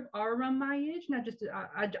in that group are around my age, and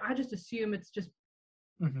I just assume it's just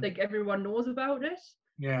like everyone knows about it.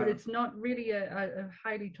 Yeah. But it's not really a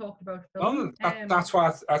highly talked about film. Well, that's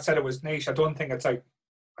why I said it was niche. I don't think it's like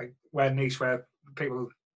where niche, where people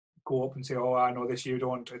go up and say, "Oh, I know this, you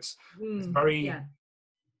don't." It's very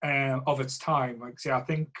of its time. Like, see, I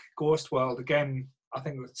think Ghost World, again, I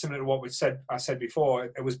think similar to what I said before,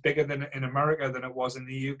 it was bigger in America than it was in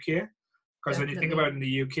the UK. Because when you think about it, in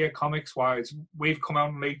the UK, comics wise, we've come out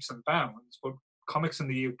in leaps and bounds, but comics in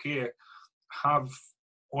the UK have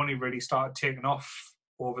only really started taking off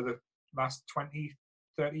over the last 20,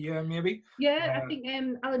 30 years, maybe. Yeah, I think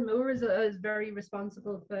Alan Moore is very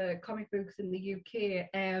responsible for comic books in the UK.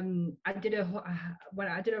 I did a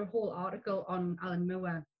whole article on Alan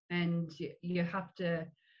Moore, and you have to,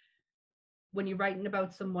 when you're writing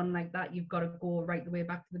about someone like that, you've got to go right the way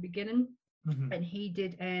back to the beginning. And he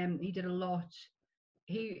did a lot.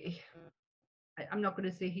 I'm not going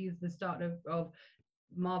to say he's the start of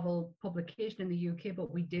Marvel publication in the UK,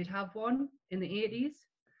 but we did have one in the 80s.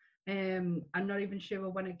 I'm not even sure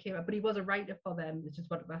when it came out, but he was a writer for them. It's just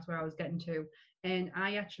that's where I was getting to. And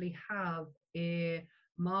I actually have a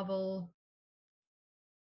Marvel.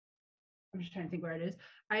 I'm just trying to think where it is.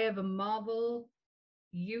 I have a Marvel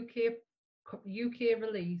UK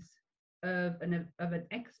release of an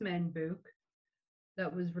X-Men book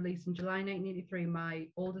that was released in July 1983. My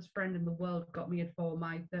oldest friend in the world got me it for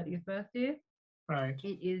my 30th birthday. Right.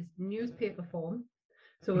 It is newspaper form,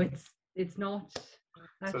 so it's not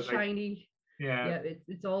that shiny. Yeah,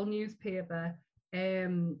 it's all newspaper.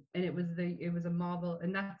 And it was a Marvel,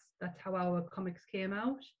 and that's how our comics came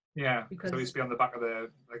out. Yeah, because so it used to be on the back of the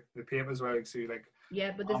papers where you see like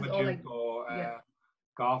yeah, but this is all like or yeah.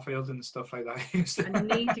 Garfield and stuff like that. I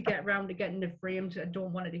need to get around to getting it framed. I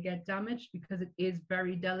don't want it to get damaged because it is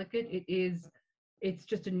very delicate. It's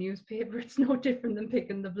just a newspaper. It's no different than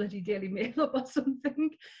picking the bloody Daily Mail up or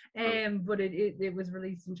something. But it was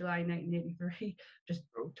released in July 1983. Just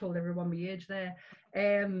told everyone my age there.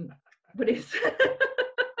 But it's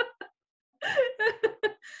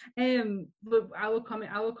but our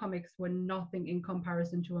comics were nothing in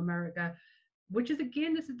comparison to America, which is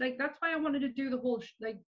again, this is like, that's why I wanted to do the whole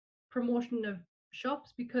promotion of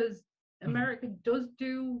shops, because America does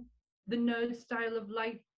do the nerd style of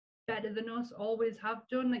life better than us, always have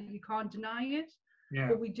done, like you can't deny it. Yeah.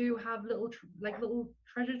 But we do have little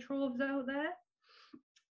treasure troves out there.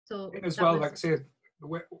 So as well, like I say,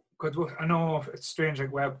 because I know it's strange,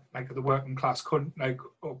 like where like the working class couldn't, like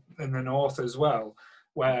up in the north as well,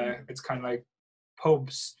 where it's kind of like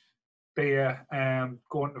pubs, beer,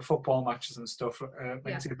 going to football matches and stuff.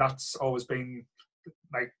 Like I say, that's always been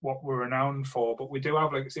like what we're renowned for. But we do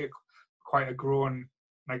have, like I say, quite a growing,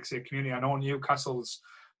 like I say, community. I know Newcastle's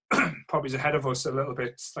probably ahead of us a little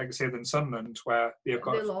bit, like I say, than Sunderland, where they've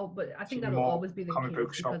got. But I think that'll always be the comic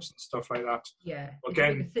book shops and stuff like that. Yeah.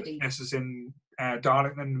 Again, this is in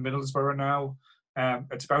Darlington, Middlesbrough now.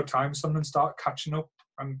 It's about time Sunderland start catching up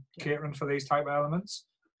and catering for these type of elements.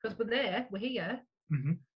 Because we're here.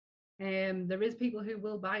 There is people who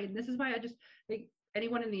will buy, and this is why I just like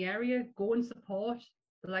anyone in the area, go and support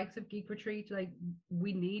the likes of Geek Retreat. Like,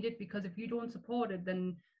 we need it, because if you don't support it,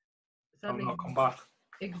 then sadly, I'll not come back.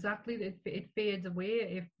 Exactly, it fades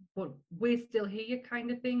away. But we're still here,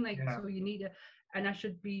 kind of thing. Like, so you need to, and I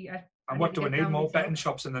should be. And what do we need? More betting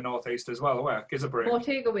shops in the northeast as well. Where gives a break. More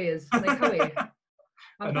takeaways, like how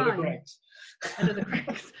Another Greggs. Another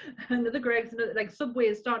Greggs. Another Greggs. Like, Subway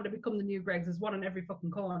is starting to become the new Greggs. There's one on every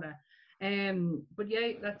fucking corner. But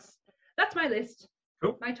yeah, that's my list.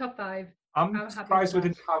 Cool. My top 5. I'm surprised we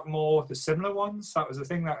didn't have more of the similar ones. That was the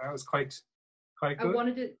thing that was quite good. I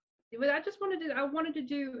wanted to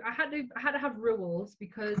do. I had to have rules,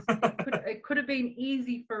 because it could have been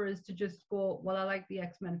easy for us to just go, well, I like the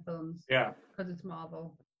X-Men films. Yeah. Because it's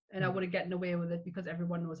Marvel. And I would have gotten away with it, because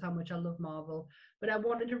everyone knows how much I love Marvel. But I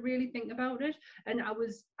wanted to really think about it. And I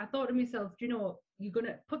thought to myself, you're going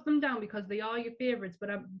to put them down because they are your favorites, but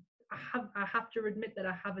I have to admit that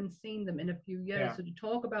I haven't seen them in a few years. So to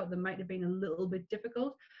talk about them might have been a little bit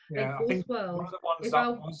difficult. Yeah, I think one of the ones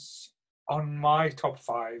that was on my top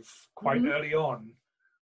 5 quite early on,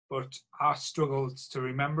 but I struggled to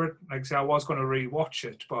remember it. Like I say, I was going to rewatch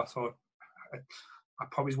it, but I thought I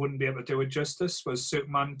probably wouldn't be able to do it justice. Was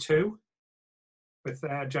Superman 2 with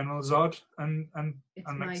General Zod and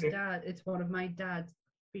it's one of my dad's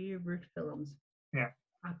favorite films. Yeah,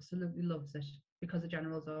 absolutely loves it because of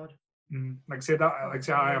General Zod.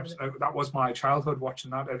 That was my childhood, watching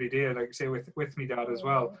that every day. Like I say, with me dad as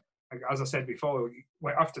well. Like, as I said before,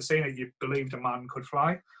 after seeing it, you believed a man could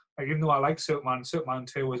fly. Like, even though I like Superman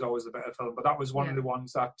 2 was always a better film, but that was one of the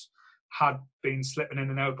ones that had been slipping in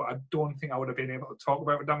and out, but I don't think I would have been able to talk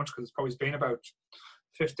about it that much, because it's probably been about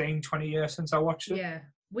 15, 20 years since I watched it. Yeah,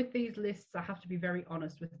 with these lists, I have to be very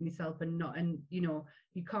honest with myself, and you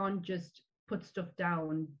can't just put stuff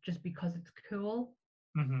down just because it's cool.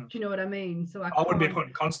 Do you know what I mean? So I wouldn't be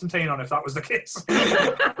putting Constantine on if that was the case.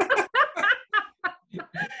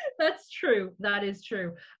 That's true. That is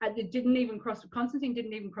true. Constantine didn't even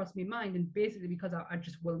cross my mind, and basically because I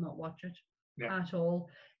just will not watch it at all.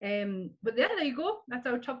 But yeah, there you go. That's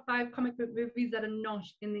our top 5 comic book movies that are not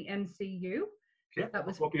in the MCU. Yeah, that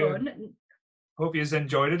was fun. Hope you've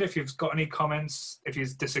enjoyed it. If you've got any comments, if you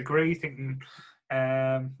disagree, thinking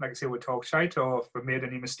like I say, we talk shite, or if we made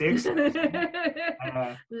any mistakes,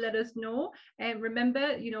 let us know. And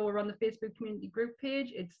remember, we're on the Facebook community group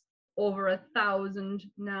page. It's over 1,000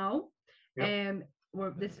 now.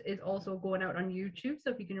 This is also going out on YouTube,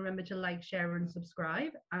 so if you can remember to like, share, and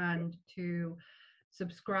subscribe, and to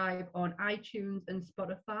subscribe on iTunes and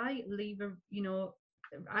Spotify. Leave a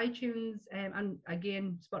iTunes, and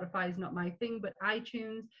again, Spotify is not my thing, but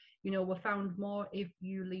iTunes, we're found more if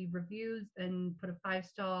you leave reviews and put a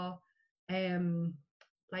 5-star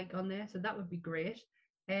like on there, so that would be great.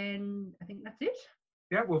 And I think that's it.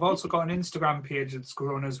 Yeah, we've also got an Instagram page that's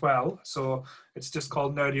grown as well. So it's just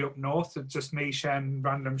called Nerdy Up North. It's just me sharing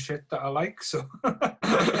random shit that I like. So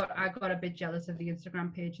I got a bit jealous of the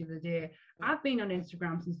Instagram page the other day. I've been on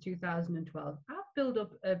Instagram since 2012. I've built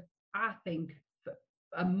up a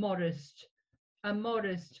modest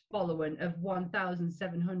following of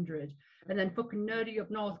 1,700. And then fucking Nerdy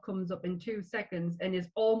Up North comes up in 2 seconds and is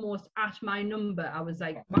almost at my number. I was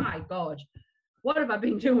like, my God. what have I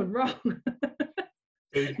been doing wrong?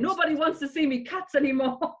 Nobody wants to see me cats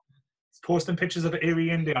anymore. Posting pictures of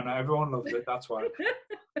Erie, Indiana. Everyone loves it. That's why.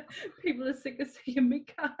 People are sick of seeing me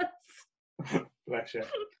cats. Bless you.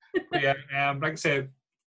 But yeah, like I say,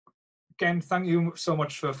 again, thank you so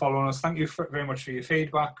much for following us. Thank you very much for your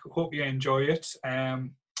feedback. Hope you enjoy it.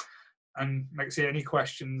 And like I say, any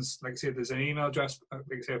questions, like I say, there's an email address, like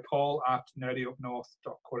I say,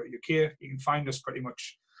 paul@nerdyupnorth.co.uk. You can find us pretty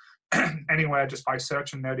much anywhere just by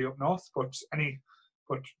searching Nerdy Up North. But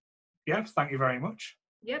yeah, thank you very much.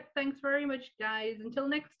 Yep, thanks very much, guys. Until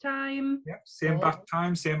next time. Yep, same bat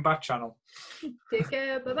time, same bat channel. Take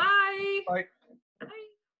care. Bye-bye. Bye.